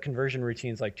via conversion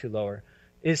routines like toLower,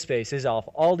 isspace, isalf.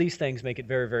 All these things make it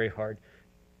very, very hard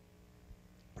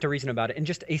to reason about it. And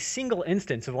just a single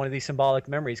instance of one of these symbolic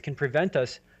memories can prevent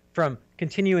us from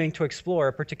continuing to explore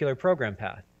a particular program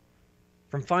path,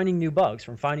 from finding new bugs,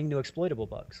 from finding new exploitable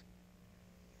bugs.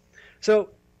 So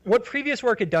what previous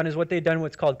work had done is what they'd done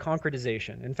what's called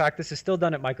concretization. In fact, this is still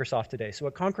done at Microsoft today. So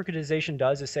what concretization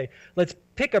does is say, let's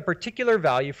pick a particular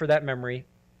value for that memory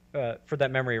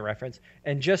reference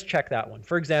and just check that one.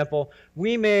 For example,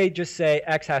 we may just say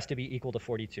X has to be equal to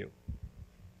 42.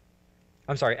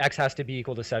 I'm sorry, X has to be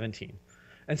equal to 17.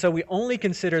 And so we only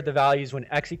consider the values when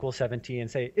X equals 17 and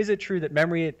say, is it true that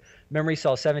memory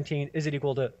cell 17, is it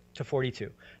equal to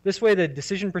 42? This way the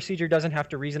decision procedure doesn't have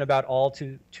to reason about all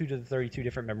 2 to the 32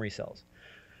 different memory cells.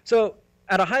 So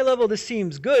At a high level, this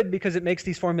seems good because it makes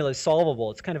these formulas solvable.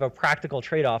 It's kind of a practical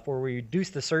trade-off where we reduce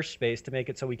the search space to make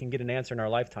it so we can get an answer in our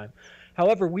lifetime.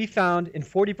 However, we found in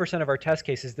 40% of our test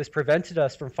cases, this prevented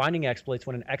us from finding exploits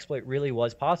when an exploit really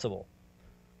was possible.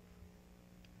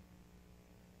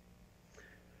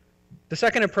 The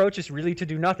second approach is really to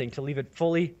do nothing, to leave it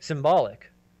fully symbolic.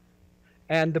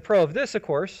 And the pro of this, of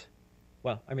course,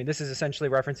 well, I mean, this is essentially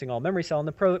referencing all memory cell, and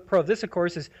the pro of this, of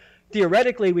course, is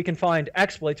theoretically we can find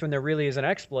exploits when there really is an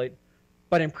exploit,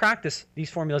 but in practice, these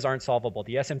formulas aren't solvable.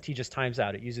 The SMT just times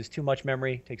out. It uses too much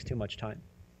memory, takes too much time.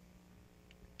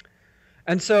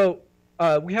 And so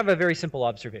we have a very simple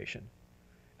observation.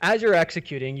 As you're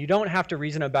executing, you don't have to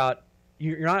reason about,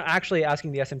 you're not actually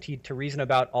asking the SMT to reason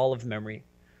about all of memory.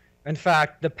 In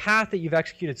fact, the path that you've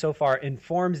executed so far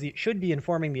should be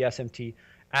informing the SMT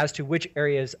as to which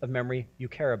areas of memory you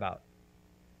care about.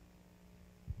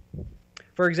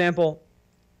 For example,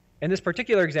 in this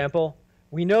particular example,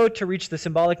 we know to reach the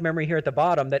symbolic memory here at the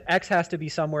bottom that X has to be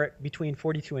somewhere between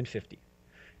 42 and 50.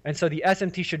 And so the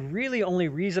SMT should really only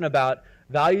reason about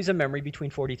values of memory between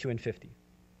 42 and 50.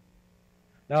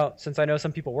 Now, since I know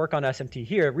some people work on SMT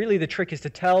here, really the trick is to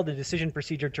tell the decision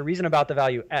procedure to reason about the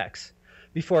value X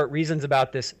before it reasons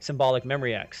about this symbolic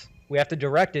memory X. We have to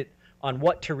direct it on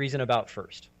what to reason about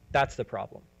first. That's the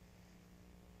problem.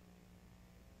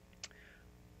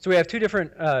 So we have two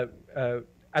different,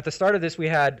 at the start of this, we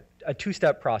had a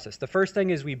two-step process. The first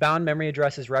thing is we bound memory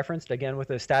addresses referenced, again,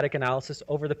 with a static analysis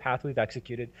over the path we've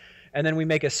executed. And then we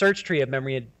make a search tree of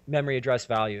memory address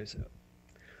values.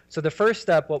 So the first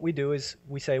step, what we do is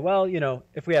we say, well, you know,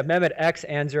 if we have mem at X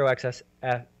and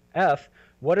 0xF,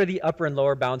 what are the upper and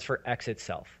lower bounds for X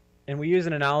itself? And we use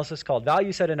an analysis called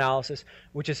value set analysis,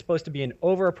 which is supposed to be an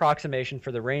over-approximation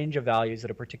for the range of values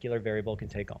that a particular variable can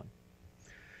take on.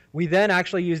 We then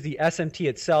actually use the SMT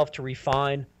itself to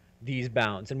refine these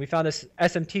bounds. And we found this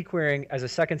SMT querying as a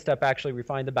second step actually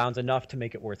refined the bounds enough to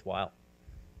make it worthwhile.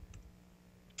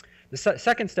 The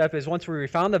second step is once we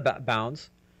refound the bounds,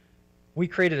 we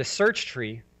created a search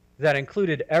tree that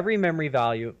included every memory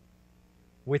value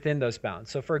within those bounds.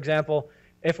 So for example,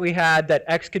 if we had that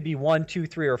X could be 1, 2,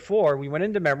 3, or 4, we went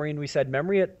into memory and we said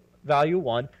memory at value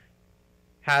 1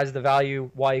 has the value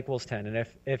Y equals 10. And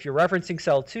if you're referencing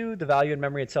cell 2, the value in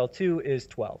memory at cell 2 is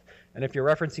 12. And if you're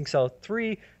referencing cell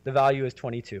 3, the value is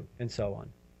 22, and so on.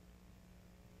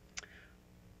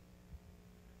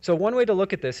 So one way to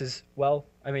look at this is, well,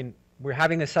 I mean, we're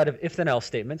having a set of if-then-else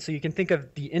statements. So you can think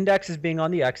of the index as being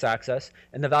on the x-axis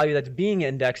and the value that's being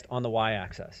indexed on the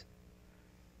y-axis.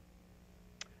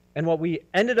 And what we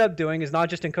ended up doing is not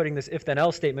just encoding this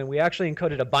if-then-else statement, we actually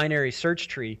encoded a binary search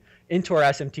tree into our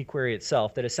SMT query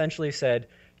itself that essentially said,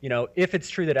 you know, if it's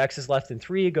true that X is less than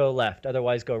 3, go left,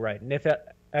 otherwise go right. And if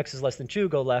X is less than 2,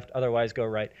 go left, otherwise go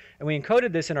right. And we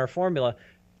encoded this in our formula,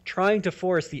 trying to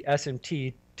force the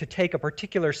SMT to take a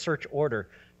particular search order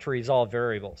to resolve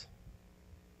variables.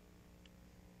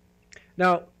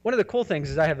 Now, one of the cool things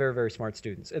is I have very, very smart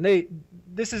students. And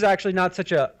this is actually not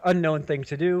such an unknown thing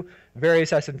to do.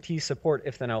 Various SMTs support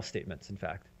if-then-else statements, in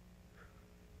fact.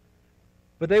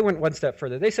 But they went one step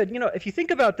further. They said, you know, if you think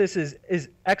about this as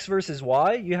X versus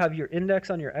Y, you have your index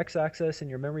on your X-axis and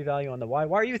your memory value on the Y.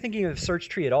 Why are you thinking of search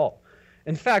tree at all?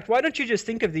 In fact, why don't you just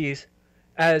think of these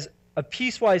as a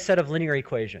piecewise set of linear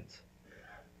equations?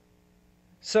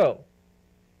 So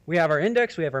we have our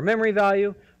index, we have our memory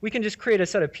value. We can just create a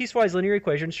set of piecewise linear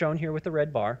equations shown here with the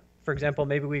red bar. For example,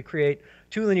 maybe we create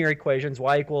two linear equations,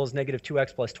 y equals negative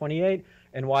 2x plus 28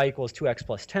 and y equals 2x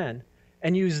plus 10,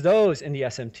 and use those in the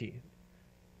SMT.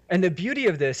 And the beauty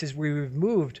of this is we've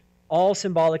moved all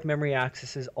symbolic memory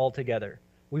accesses altogether.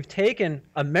 We've taken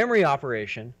a memory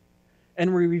operation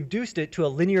and we reduced it to a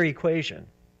linear equation,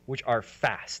 which are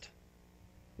fast.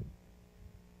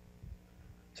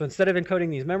 So instead of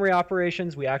encoding these memory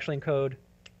operations, we actually encode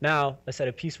now a set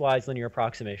of piecewise linear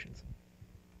approximations.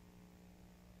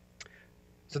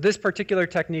 So this particular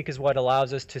technique is what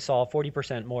allows us to solve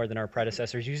 40% more than our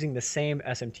predecessors using the same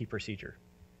SMT procedure.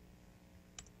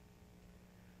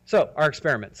 So our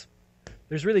experiments.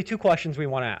 There's really two questions we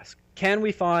want to ask. Can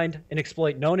we find and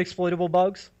exploit known exploitable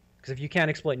bugs? Because if you can't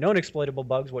exploit known exploitable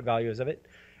bugs, what value is of it?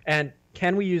 And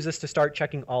can we use this to start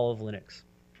checking all of Linux?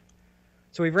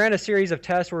 So we've ran a series of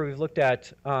tests where we've looked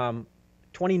at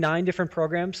 29 different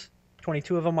programs,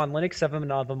 22 of them on Linux, 7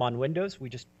 of them on Windows. We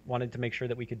just wanted to make sure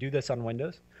that we could do this on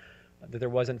Windows, that there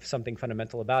wasn't something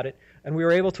fundamental about it. And we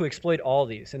were able to exploit all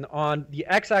these. And on the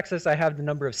x-axis, I have the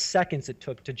number of seconds it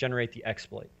took to generate the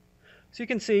exploit. So you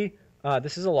can see,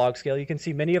 this is a log scale. You can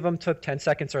see many of them took 10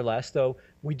 seconds or less, though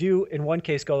we do, in one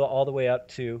case, go all the way up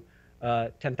to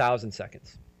 10,000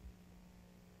 seconds.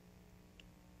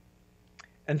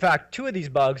 In fact, 2 of these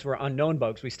bugs were unknown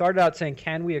bugs. We started out saying,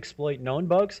 can we exploit known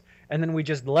bugs? And then we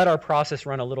just let our process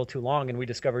run a little too long, and we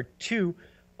discovered 2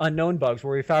 unknown bugs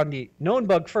where we found the known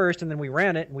bug first, and then we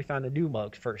ran it, and we found the new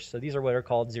bugs first. So these are what are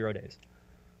called 0 days.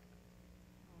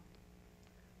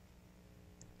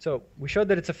 So we showed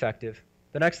that it's effective.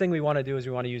 The next thing we want to do is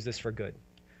we want to use this for good.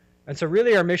 And so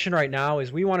really our mission right now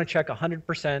is we want to check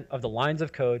 100% of the lines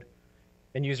of code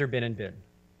in user bin and bin.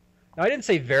 Now I didn't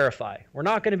say verify. We're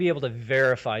not going to be able to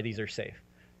verify these are safe.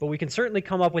 But we can certainly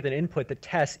come up with an input that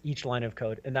tests each line of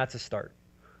code, and that's a start.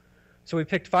 So we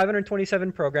picked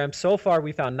 527 programs. So far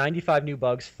we found 95 new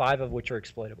bugs, 5 of which are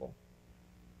exploitable.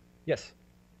 Yes?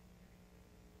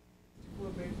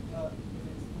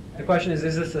 The question is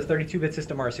this a 32-bit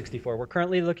system or a 64? We're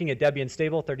currently looking at Debian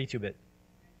stable 32-bit.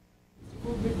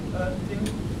 64-bit thing,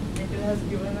 Intel has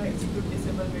given an execute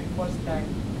disable bit for stack.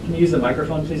 Can you use the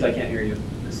microphone, please? I can't hear you.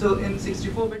 So in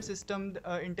 64-bit system,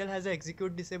 Intel has an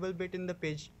execute disable bit in the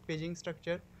paging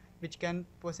structure, which can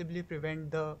possibly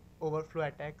prevent the overflow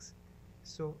attacks.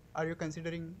 So are you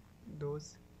considering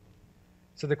those?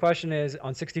 So the question is,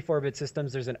 on 64-bit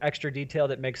systems, there's an extra detail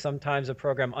that makes sometimes a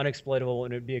program unexploitable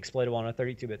and it would be exploitable on a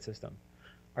 32-bit system.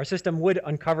 Our system would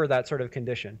uncover that sort of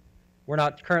condition. We're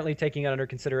not currently taking it under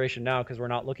consideration now because we're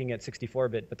not looking at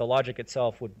 64-bit, but the logic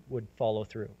itself would follow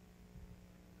through.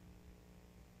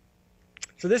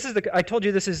 So this is I told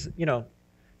you this is,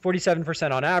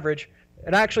 47% on average.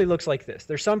 It actually looks like this.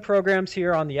 There's some programs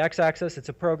here on the x-axis. It's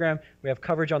a program. We have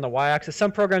coverage on the y-axis.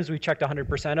 Some programs we checked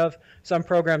 100% of. Some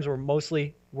programs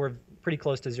were pretty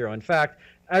close to 0. In fact,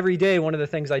 every day one of the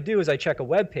things I do is I check a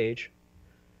web page,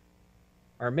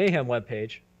 our Mayhem web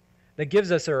page, that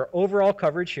gives us our overall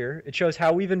coverage here. It shows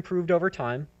how we've improved over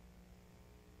time.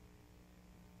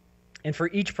 And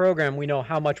for each program, we know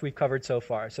how much we've covered so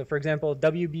far. So for example,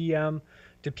 WBM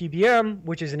to PBM,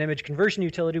 which is an image conversion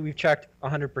utility, we've checked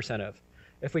 100% of.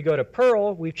 If we go to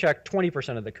Perl, we've checked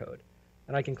 20% of the code.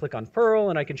 And I can click on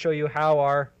Perl, and I can show you how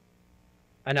our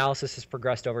analysis has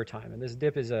progressed over time. And this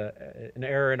dip is an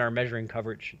error in our measuring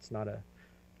coverage. It's not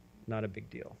a big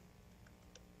deal.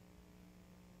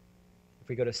 If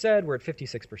we go to SED, we're at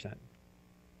 56%.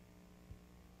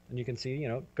 And you can see,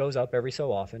 it goes up every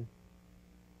so often.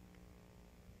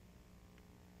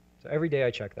 So every day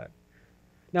I check that.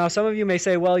 Now, some of you may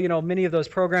say, well, many of those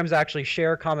programs actually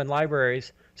share common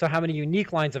libraries. So how many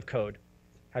unique lines of code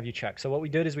have you checked? So what we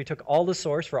did is we took all the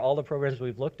source for all the programs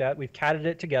we've looked at. We've catted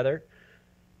it together.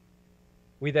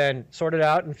 We then sorted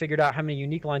out and figured out how many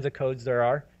unique lines of codes there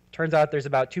are. Turns out there's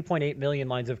about 2.8 million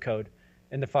lines of code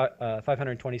in the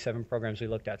 527 programs we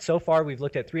looked at. So far, we've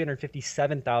looked at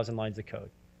 357,000 lines of code,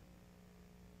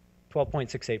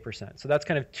 12.68%. So that's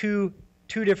kind of two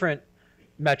different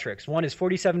metrics. One is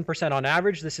 47% on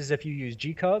average. This is if you use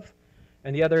gcov.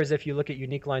 And the other is if you look at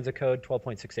unique lines of code,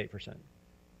 12.68%.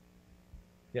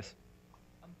 Yes?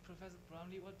 Professor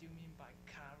Brumley, what do you mean by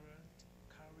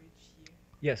coverage here?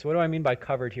 Yes, what do I mean by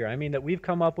covered here? I mean that we've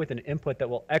come up with an input that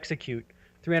will execute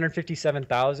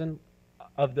 357,000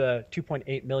 of the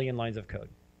 2.8 million lines of code.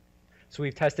 So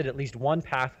we've tested at least one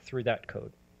path through that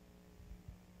code.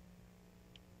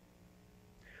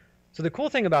 So the cool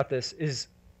thing about this is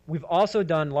we've also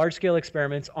done large-scale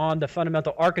experiments on the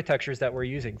fundamental architectures that we're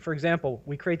using. For example,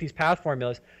 we create these path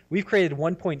formulas. We've created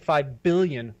 1.5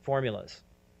 billion formulas.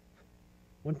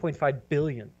 1.5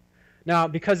 billion. Now,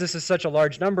 because this is such a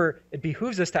large number, it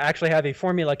behooves us to actually have a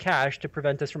formula cache to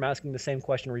prevent us from asking the same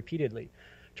question repeatedly.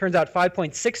 Turns out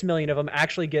 5.6 million of them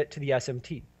actually get to the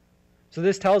SMT. So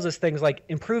this tells us things like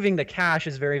improving the cache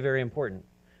is very, very important.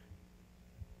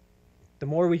 The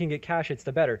more we can get cache hits,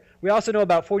 the better. We also know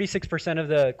about 46% of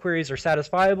the queries are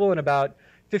satisfiable and about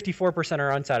 54% are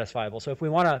unsatisfiable. So if we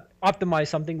want to optimize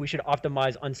something, we should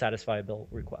optimize unsatisfiable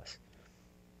requests.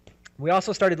 We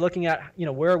also started looking at,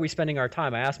 where are we spending our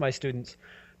time? I asked my students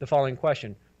the following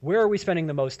question. Where are we spending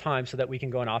the most time so that we can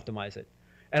go and optimize it?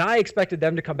 And I expected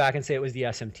them to come back and say it was the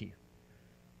SMT.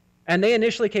 And they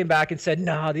initially came back and said,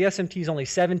 no, the SMT is only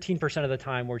 17% of the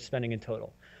time we're spending in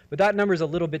total. But that number is a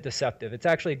little bit deceptive. It's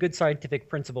actually a good scientific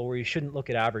principle where you shouldn't look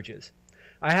at averages.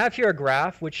 I have here a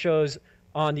graph which shows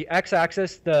on the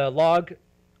x-axis the log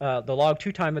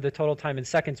 2 time of the total time in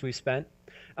seconds we've spent.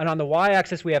 And on the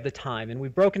y-axis we have the time. And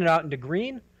we've broken it out into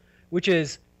green, which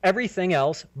is everything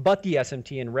else but the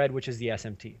SMT, and red, which is the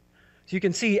SMT. So you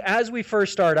can see as we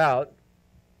first start out,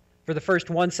 for the first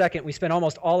 1 second, we spend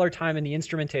almost all our time in the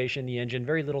instrumentation, the engine,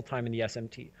 very little time in the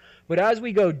SMT. But as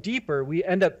we go deeper, we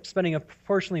end up spending a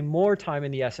proportionally more time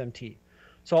in the SMT.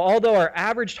 So although our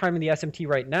average time in the SMT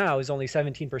right now is only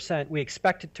 17%, we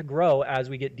expect it to grow as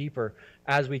we get deeper,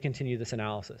 as we continue this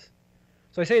analysis.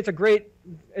 So I say it's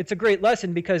a great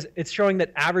lesson because it's showing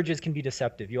that averages can be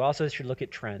deceptive. You also should look at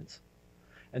trends.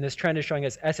 And this trend is showing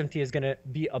us SMT is going to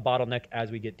be a bottleneck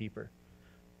as we get deeper.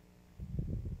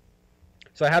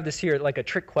 So I have this here like a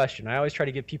trick question. I always try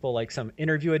to give people like some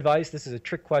interview advice. This is a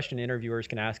trick question interviewers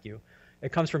can ask you.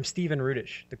 It comes from Stephen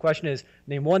Rudish. The question is,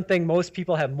 name one thing most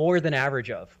people have more than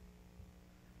average of.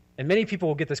 And many people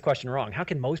will get this question wrong. How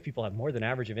can most people have more than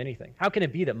average of anything? How can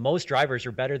it be that most drivers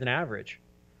are better than average?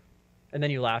 And then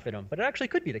you laugh at them. But it actually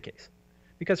could be the case.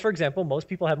 Because, for example, most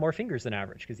people have more fingers than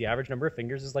average because the average number of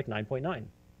fingers is like 9.9.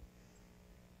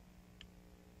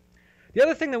 The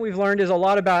other thing that we've learned is a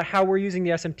lot about how we're using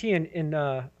the SMT in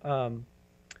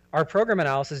our program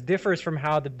analysis differs from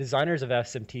how the designers of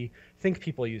SMT think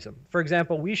people use them. For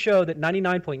example, we show that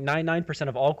 99.99%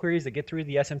 of all queries that get through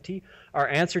the SMT are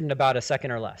answered in about a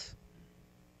second or less.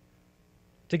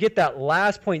 To get that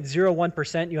last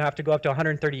 0.01%, you have to go up to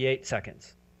 138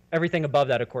 seconds. Everything above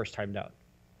that, of course, timed out.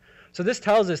 So this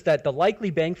tells us that the likely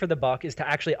bang for the buck is to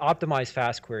actually optimize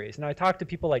fast queries. Now, I talked to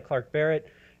people like Clark Barrett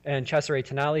and Cesare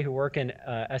Tonali who work in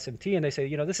SMT, and they say,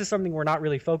 you know, this is something we're not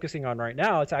really focusing on right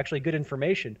now. It's actually good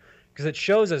information because it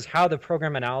shows us how the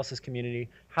program analysis community,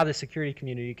 how the security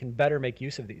community can better make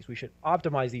use of these. We should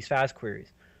optimize these fast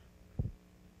queries.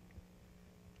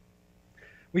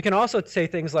 We can also say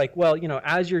things like, well, you know,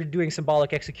 as you're doing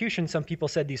symbolic execution, some people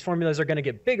said these formulas are going to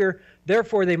get bigger,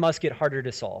 therefore they must get harder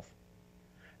to solve.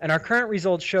 And our current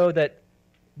results show that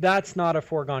that's not a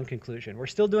foregone conclusion. We're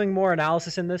still doing more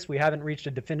analysis in this. We haven't reached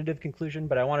a definitive conclusion,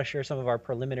 but I want to share some of our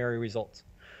preliminary results.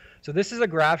 So this is a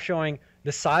graph showing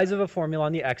the size of a formula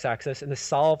on the x-axis and the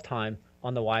solve time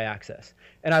on the y-axis.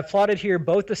 And I've plotted here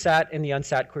both the SAT and the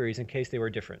unsat queries in case they were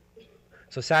different.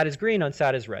 So SAT is green,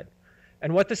 unsat is red.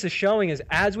 And what this is showing is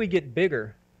as we get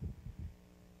bigger,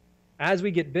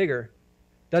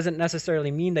 doesn't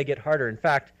necessarily mean they get harder. In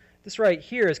fact, this right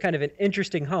here is kind of an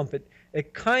interesting hump.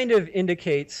 It kind of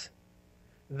indicates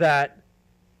that,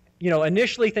 you know,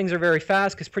 initially things are very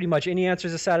fast because pretty much any answer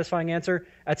is a satisfying answer.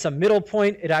 At some middle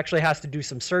point, it actually has to do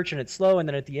some search and it's slow. And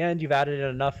then at the end, you've added in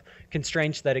enough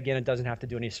constraints that, again, it doesn't have to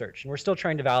do any search. And we're still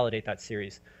trying to validate that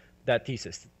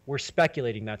thesis. We're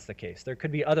speculating that's the case. There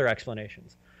could be other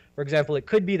explanations. For example, it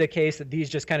could be the case that these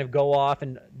just kind of go off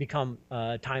and become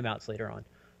timeouts later on.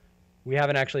 We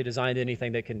haven't actually designed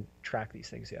anything that can track these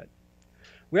things yet.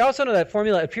 We also know that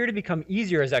formula appear to become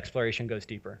easier as exploration goes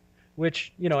deeper,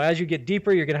 which, you know, as you get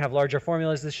deeper, you're going to have larger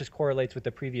formulas. This just correlates with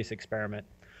the previous experiment.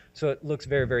 So it looks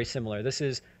very, very similar. This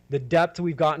is the depth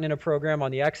we've gotten in a program on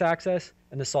the x-axis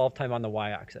and the solve time on the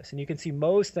y-axis. And you can see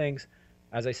most things,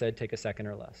 as I said, take a second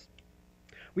or less.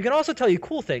 We can also tell you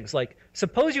cool things like,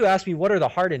 suppose you ask me what are the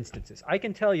hard instances. I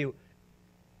can tell you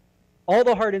all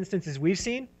the hard instances we've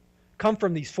seen come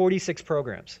from these 46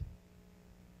 programs.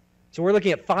 So we're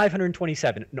looking at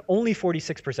 527, and only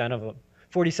 46% of them,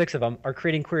 46 of them are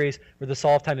creating queries where the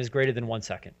solve time is greater than 1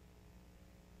 second.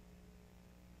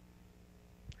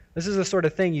 This is the sort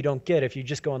of thing you don't get if you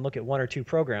just go and look at one or two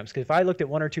programs. Because if I looked at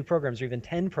one or two programs, or even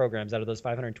 10 programs out of those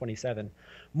 527,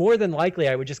 more than likely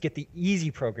I would just get the easy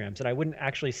programs, and I wouldn't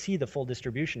actually see the full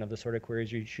distribution of the sort of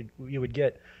queries you would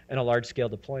get in a large-scale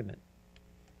deployment.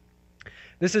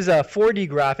 This is a 4D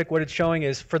graphic. What it's showing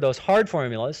is for those hard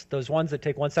formulas, those ones that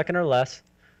take 1 second or less,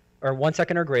 or 1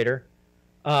 second or greater,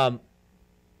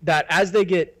 that as they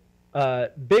get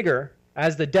bigger,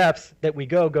 as the depth that we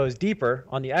goes deeper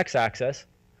on the x-axis,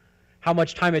 how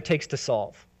much time it takes to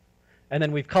solve. And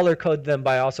then we've color-coded them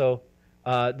by also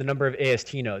the number of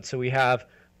AST nodes. So we have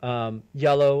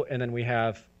yellow, and then we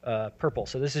have purple.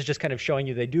 So this is just kind of showing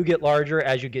you they do get larger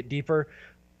as you get deeper,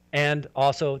 and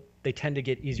also they tend to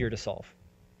get easier to solve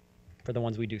for the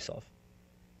ones we do solve.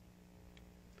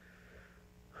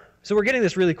 So we're getting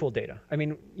this really cool data. I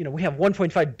mean, you know, we have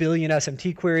 1.5 billion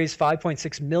SMT queries,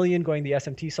 5.6 million going to the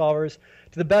SMT solvers.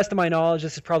 To the best of my knowledge,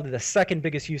 this is probably the second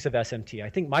biggest use of SMT. I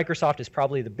think Microsoft is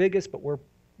probably the biggest, but we're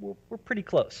pretty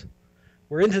close.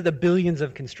 We're into the billions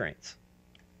of constraints.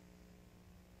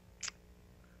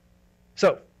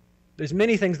 So there's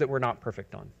many things that we're not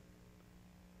perfect on.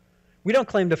 We don't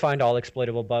claim to find all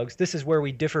exploitable bugs. This is where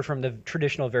we differ from the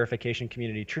traditional verification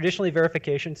community. Traditionally,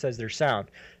 verification says they're sound,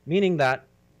 meaning that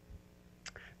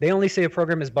they only say a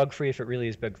program is bug-free if it really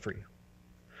is bug-free.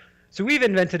 So we've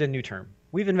invented a new term.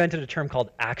 We've invented a term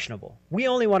called actionable. We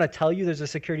only want to tell you there's a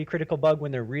security critical bug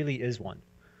when there really is one.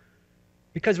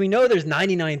 Because we know there's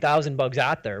 99,000 bugs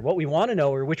out there. What we want to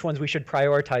know are which ones we should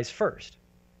prioritize first.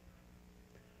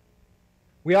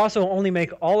 We also only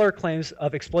make all our claims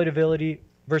of exploitability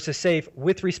versus safe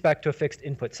with respect to a fixed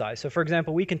input size. So for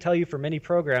example, we can tell you for many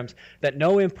programs that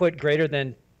no input greater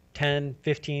than 10,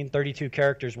 15, 32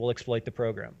 characters will exploit the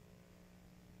program.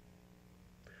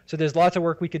 So there's lots of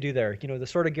work we could do there. You know, the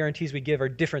sort of guarantees we give are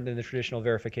different than the traditional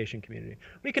verification community.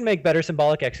 We can make better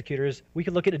symbolic executors. We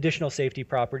could look at additional safety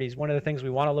properties. One of the things we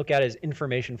want to look at is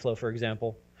information flow, for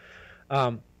example.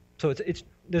 So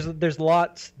there's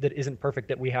lots that isn't perfect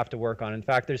that we have to work on. In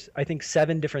fact, there's, I think,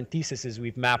 7 different theses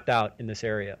we've mapped out in this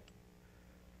area.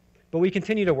 But we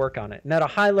continue to work on it. And at a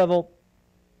high level,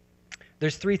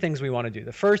 there's 3 things we want to do.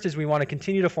 The first is we want to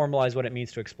continue to formalize what it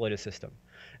means to exploit a system.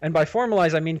 And by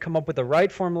formalize, I mean come up with the right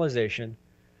formalization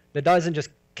that doesn't just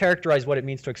characterize what it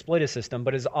means to exploit a system,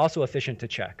 but is also efficient to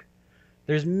check.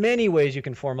 There's many ways you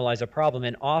can formalize a problem,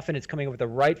 and often it's coming up with the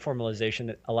right formalization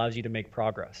that allows you to make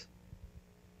progress.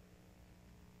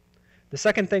 The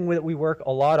second thing that we work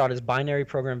a lot on is binary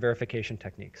program verification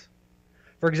techniques.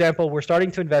 For example, we're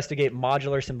starting to investigate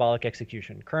modular symbolic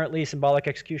execution. Currently, symbolic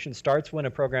execution starts when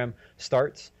a program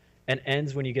starts and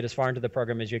ends when you get as far into the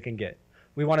program as you can get.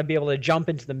 We want to be able to jump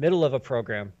into the middle of a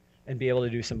program and be able to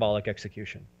do symbolic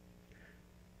execution.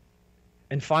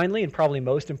 And finally, and probably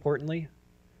most importantly,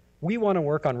 we want to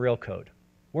work on real code.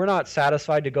 We're not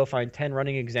satisfied to go find 10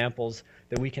 running examples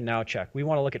that we can now check. We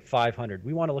want to look at 500.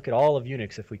 We want to look at all of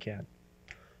Unix if we can.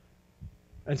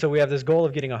 And so we have this goal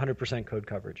of getting 100% code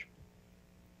coverage.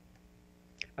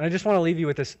 And I just want to leave you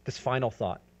with this final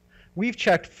thought. We've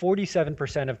checked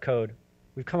 47% of code.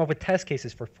 We've come up with test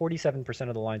cases for 47%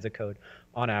 of the lines of code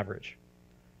on average.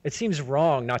 It seems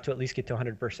wrong not to at least get to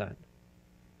 100%.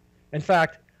 In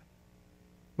fact,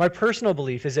 my personal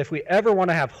belief is if we ever want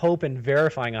to have hope in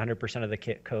verifying 100% of the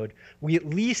code, we at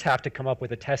least have to come up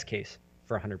with a test case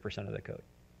for 100% of the code.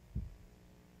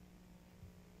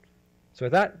 So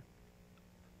with that,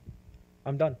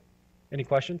 I'm done. Any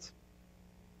questions?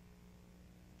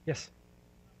 Yes.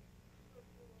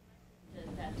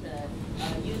 That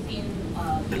using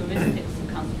heuristics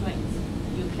constraints,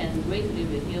 you can greatly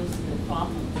reduce the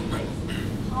problem space.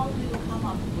 How do you come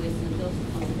up with those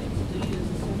constraints? Do you use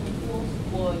certain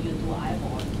tools or you do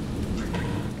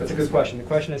eyeballing? That's a good question. The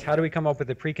question is, how do we come up with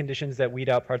the preconditions that weed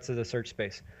out parts of the search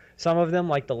space? Some of them,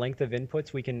 like the length of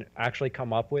inputs, we can actually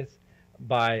come up with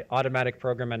by automatic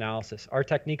program analysis. Our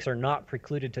techniques are not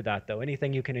precluded to that, though.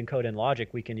 Anything you can encode in logic,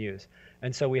 we can use.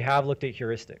 And so we have looked at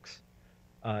heuristics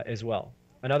as well.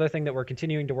 Another thing that we're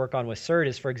continuing to work on with CERT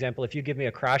is, for example, if you give me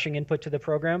a crashing input to the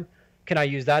program, can I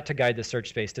use that to guide the search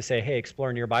space to say, hey,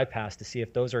 explore nearby paths to see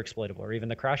if those are exploitable, or even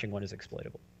the crashing one is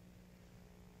exploitable?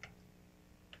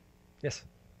 Yes?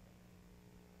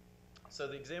 So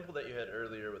the example that you had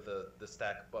earlier with the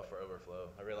stack buffer overflow,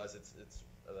 I realize it's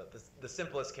the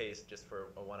simplest case just for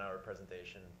a 1-hour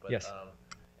presentation. But, yes.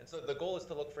 And so the goal is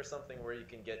to look for something where you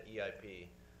can get EIP.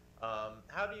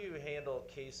 How do you handle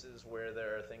cases where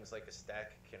there are things like a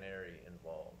stack canary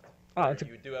involved?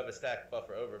 You do have a stack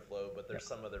buffer overflow, but there's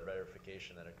some other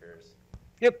verification that occurs.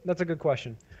 Yep, that's a good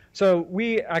question. So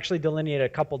we actually delineate a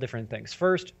couple different things.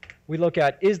 First, we look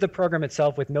at, is the program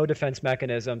itself with no defense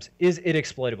mechanisms, is it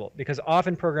exploitable? Because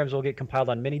often programs will get compiled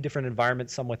on many different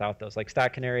environments, some without those, like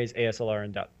stack canaries, ASLR,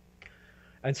 and DEP.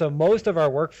 And so most of our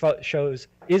work shows,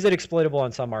 is it exploitable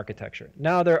on some architecture?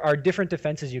 Now there are different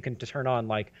defenses you can turn on,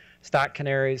 like stack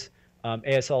canaries,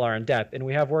 ASLR, and DEP. And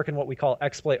we have work in what we call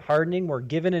exploit hardening, where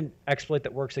given an exploit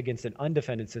that works against an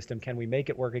undefended system, can we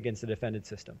make it work against a defended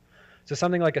system? So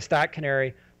something like a stack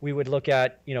canary, we would look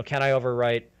at, can I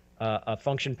overwrite a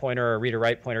function pointer or a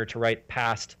read-or-write pointer to write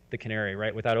past the canary,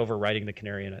 right, without overwriting the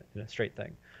canary in a straight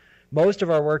thing. Most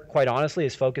of our work, quite honestly,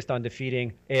 is focused on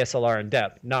defeating ASLR and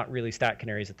DEP, not really stack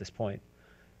canaries at this point.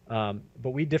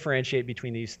 But we differentiate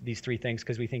between these 3 things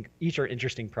because we think each are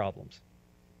interesting problems.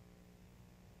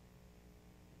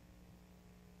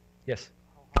 Yes?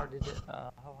 How hard it is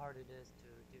to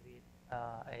defeat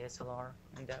ASLR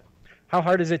and DEP? How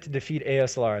hard is it to defeat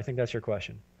ASLR? I think that's your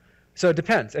question. So it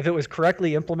depends. If it was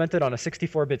correctly implemented on a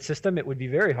 64-bit system, it would be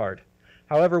very hard.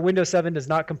 However, Windows 7 does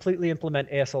not completely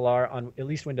implement ASLR on at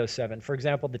least Windows 7. For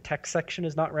example, the text section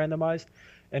is not randomized,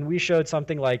 and we showed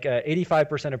something like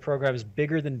 85% of programs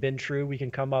bigger than bin true, we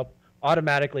can come up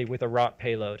automatically with a ROT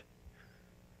payload.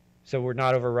 So we're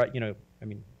not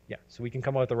so we can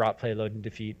come up with a ROT payload and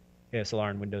defeat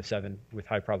ASLR in Windows 7 with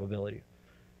high probability.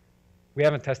 We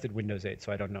haven't tested Windows 8,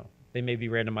 so I don't know. They may be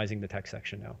randomizing the text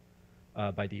section now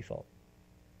by default.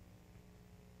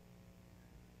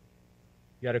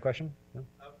 You had a question? No?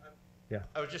 Yeah.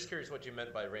 I was just curious what you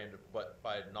meant by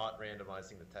not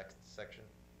randomizing the text section.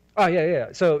 Oh,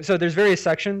 yeah. So there's various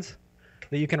sections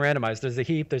that you can randomize. There's the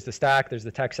heap, there's the stack, there's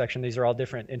the text section. These are all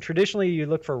different. And traditionally, you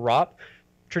look for ROP.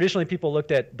 Traditionally, people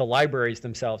looked at the libraries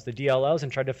themselves, the DLLs,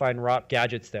 and tried to find ROP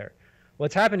gadgets there.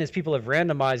 What's happened is people have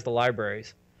randomized the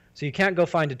libraries. So you can't go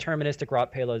find deterministic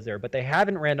ROP payloads there, but they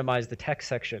haven't randomized the text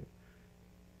section.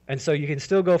 And so you can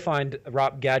still go find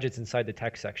ROP gadgets inside the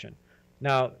text section.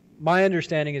 Now, my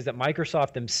understanding is that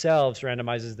Microsoft themselves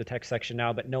randomizes the text section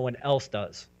now, but no one else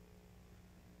does.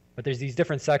 But there's these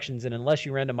different sections, and unless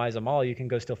you randomize them all, you can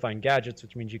go still find gadgets,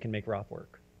 which means you can make ROP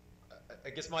work. I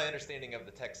guess my understanding of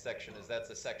the text section is that's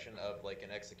a section of like an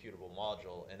executable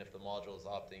module, and if the module is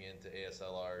opting into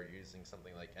ASLR or using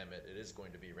something like Emmet, it is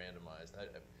going to be randomized.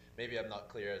 Maybe I'm not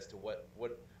clear as to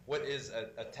what is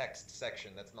a text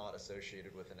section that's not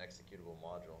associated with an executable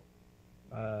module.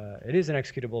 It is an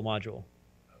executable module.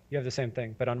 You have the same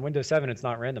thing, but on Windows 7, it's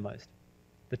not randomized.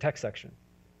 The text section.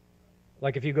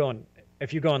 Like if you go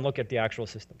and look at the actual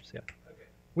systems, yeah. Okay.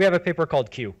 We have a paper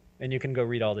called Q, and you can go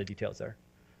read all the details there.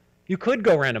 You could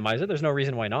go randomize it. There's no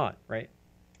reason why not, right?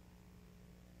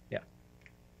 Yeah.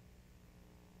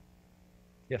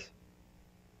 Yes.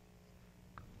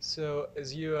 So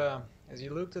as you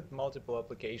looked at multiple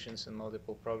applications and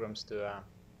multiple programs to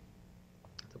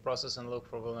process and look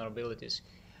for vulnerabilities,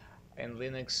 in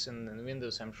Linux and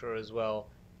Windows, I'm sure as well,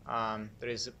 there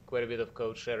is quite a bit of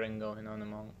code sharing going on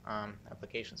among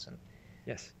applications. And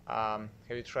yes. Have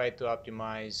you tried to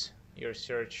optimize your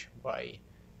search by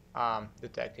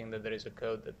detecting that there is a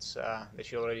code that's that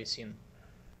you already seen?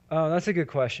 Oh, that's a good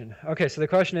question. Okay, so the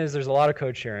question is, there's a lot of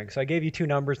code sharing. So I gave you two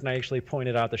numbers, and I actually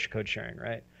pointed out the code sharing,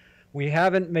 right? We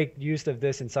haven't made use of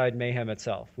this inside Mayhem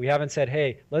itself. We haven't said,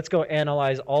 hey, let's go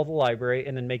analyze all the library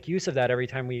and then make use of that every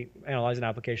time we analyze an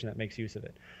application that makes use of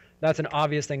it. That's an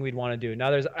obvious thing we'd want to do.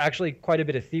 Now, there's actually quite a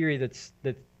bit of theory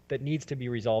that needs to be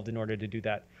resolved in order to do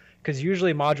that, because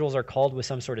usually modules are called with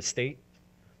some sort of state.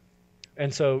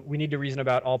 And so we need to reason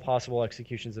about all possible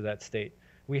executions of that state.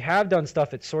 We have done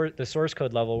stuff at the source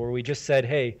code level where we just said,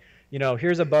 hey, you know,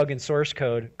 here's a bug in source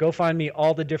code. Go find me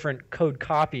all the different code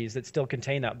copies that still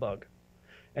contain that bug.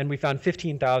 And we found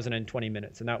 15,000 in 20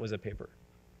 minutes, and that was a paper.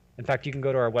 In fact, you can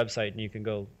go to our website and you can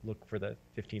go look for the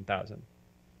 15,000.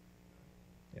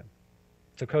 Yeah.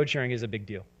 So code sharing is a big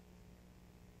deal.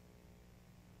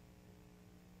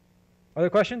 Other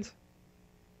questions?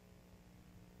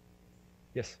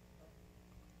 Yes.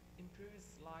 In previous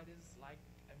slides, like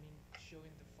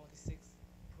showing the 46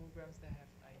 programs that have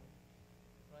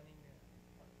running.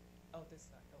 Oh, this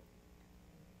side. Oh,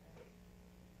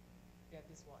 yeah,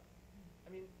 this one.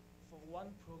 For one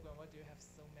program, why do you have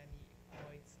so many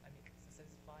points?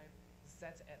 Satisfied,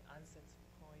 set and unset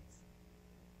points.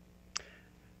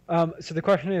 So the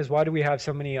question is, why do we have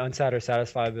so many unsat or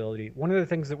satisfiability? One of the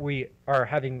things that we are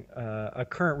having a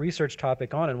current research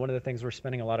topic on, and one of the things we're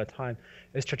spending a lot of time,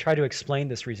 is to try to explain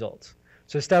this results.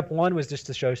 So step one was just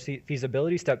to show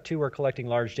feasibility. Step two, we're collecting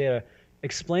large data.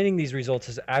 Explaining these results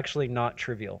is actually not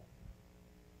trivial,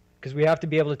 because we have to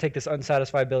be able to take this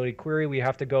unsatisfiability query. We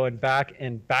have to go and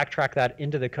backtrack that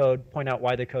into the code, point out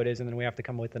why the code is, and then we have to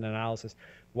come with an analysis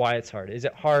why it's hard. Is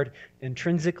it hard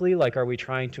intrinsically, like are we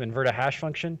trying to invert a hash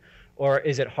function, or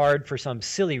is it hard for some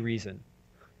silly reason?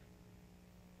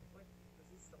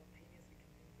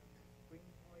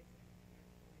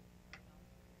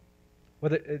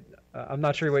 Well, I'm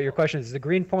not sure what your question is. The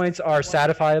green points are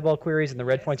satisfiable queries, and the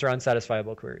red points are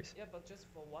unsatisfiable queries. Yeah, but just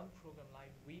for one program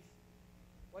like with,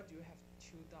 what do you have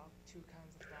two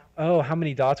kinds of dots? Oh, how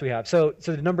many dots we have. So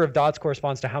the number of dots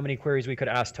corresponds to how many queries we could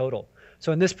ask total.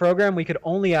 So in this program, we could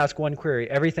only ask one query.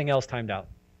 Everything else timed out.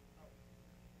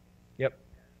 Yep.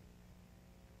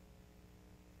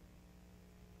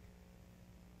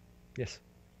 Yes.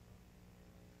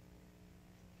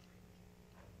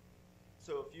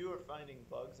 So if you are finding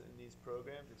bugs in these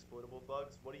programs, exploitable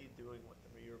bugs, what are you doing with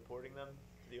them? Are you reporting them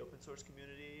to the open source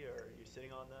community, or are you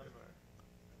sitting on them, or?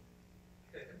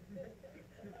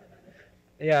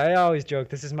 Yeah, I always joke,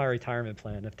 this is my retirement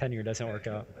plan if tenure doesn't work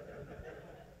out.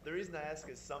 The reason I ask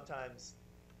is sometimes,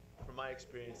 from my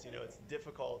experience, it's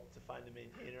difficult to find a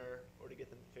maintainer or to get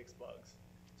them to fix bugs.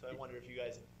 So I wonder if you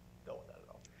guys have dealt with that at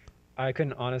all. I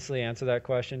couldn't honestly answer that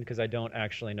question because I don't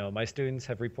actually know. My students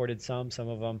have reported some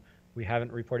of them we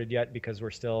haven't reported yet because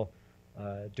we're still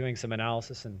doing some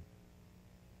analysis, and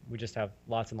we just have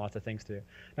lots and lots of things to do.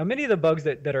 Now, many of the bugs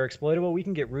that are exploitable, we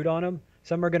can get root on them.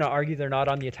 Some are going to argue they're not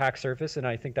on the attack surface, and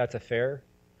I think that's a fair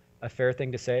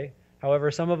thing to say.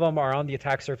 However, some of them are on the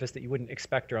attack surface that you wouldn't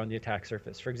expect are on the attack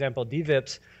surface. For example,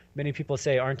 DVIPs, many people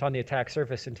say aren't on the attack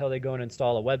surface until they go and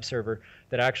install a web server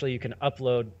that actually you can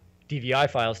upload DVI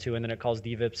files to, and then it calls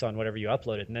DVIPs on whatever you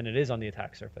uploaded, and then it is on the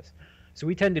attack surface. So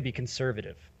we tend to be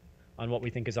conservative on what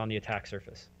we think is on the attack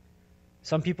surface.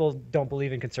 Some people don't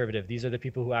believe in conservative. These are the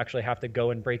people who actually have to go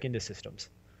and break into systems.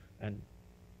 And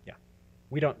yeah,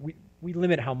 we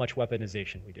limit how much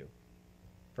weaponization we do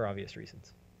for obvious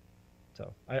reasons.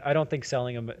 So I don't think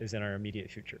selling them is in our immediate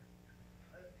future.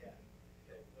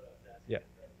 Yeah.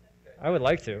 I would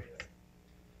like to.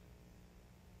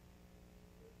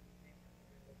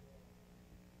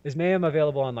 Is Mayhem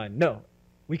available online? No.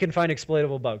 We can find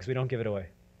exploitable bugs. We don't give it away.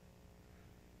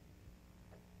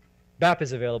 BAP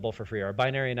is available for free, our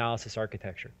binary analysis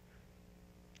architecture.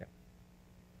 Yeah.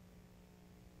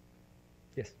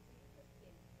 Yes.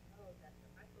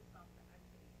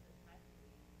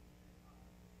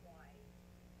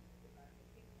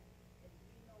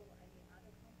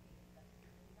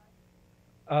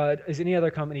 Is any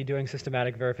other company doing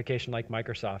systematic verification like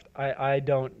Microsoft? I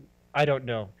don't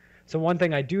know. So one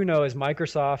thing I do know is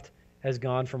Microsoft has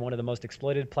gone from one of the most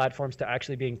exploited platforms to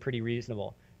actually being pretty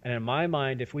reasonable. And in my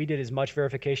mind, if we did as much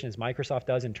verification as Microsoft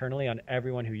does internally on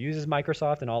everyone who uses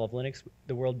Microsoft and all of Linux,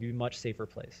 the world would be a much safer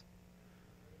place.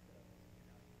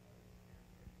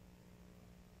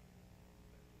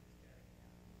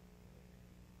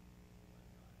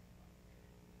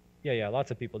 Yeah,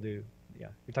 lots of people do. Yeah,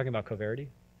 you're talking about Coverity?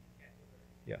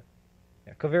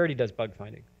 Yeah, Coverity does bug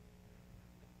finding.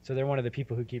 So they're one of the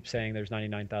people who keep saying there's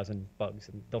 99,000 bugs,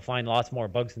 and they'll find lots more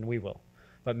bugs than we will,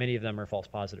 but many of them are false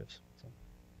positives. So,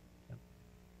 yeah.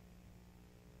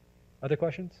 Other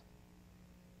questions?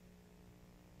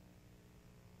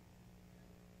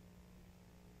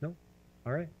 No?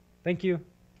 All right. Thank you.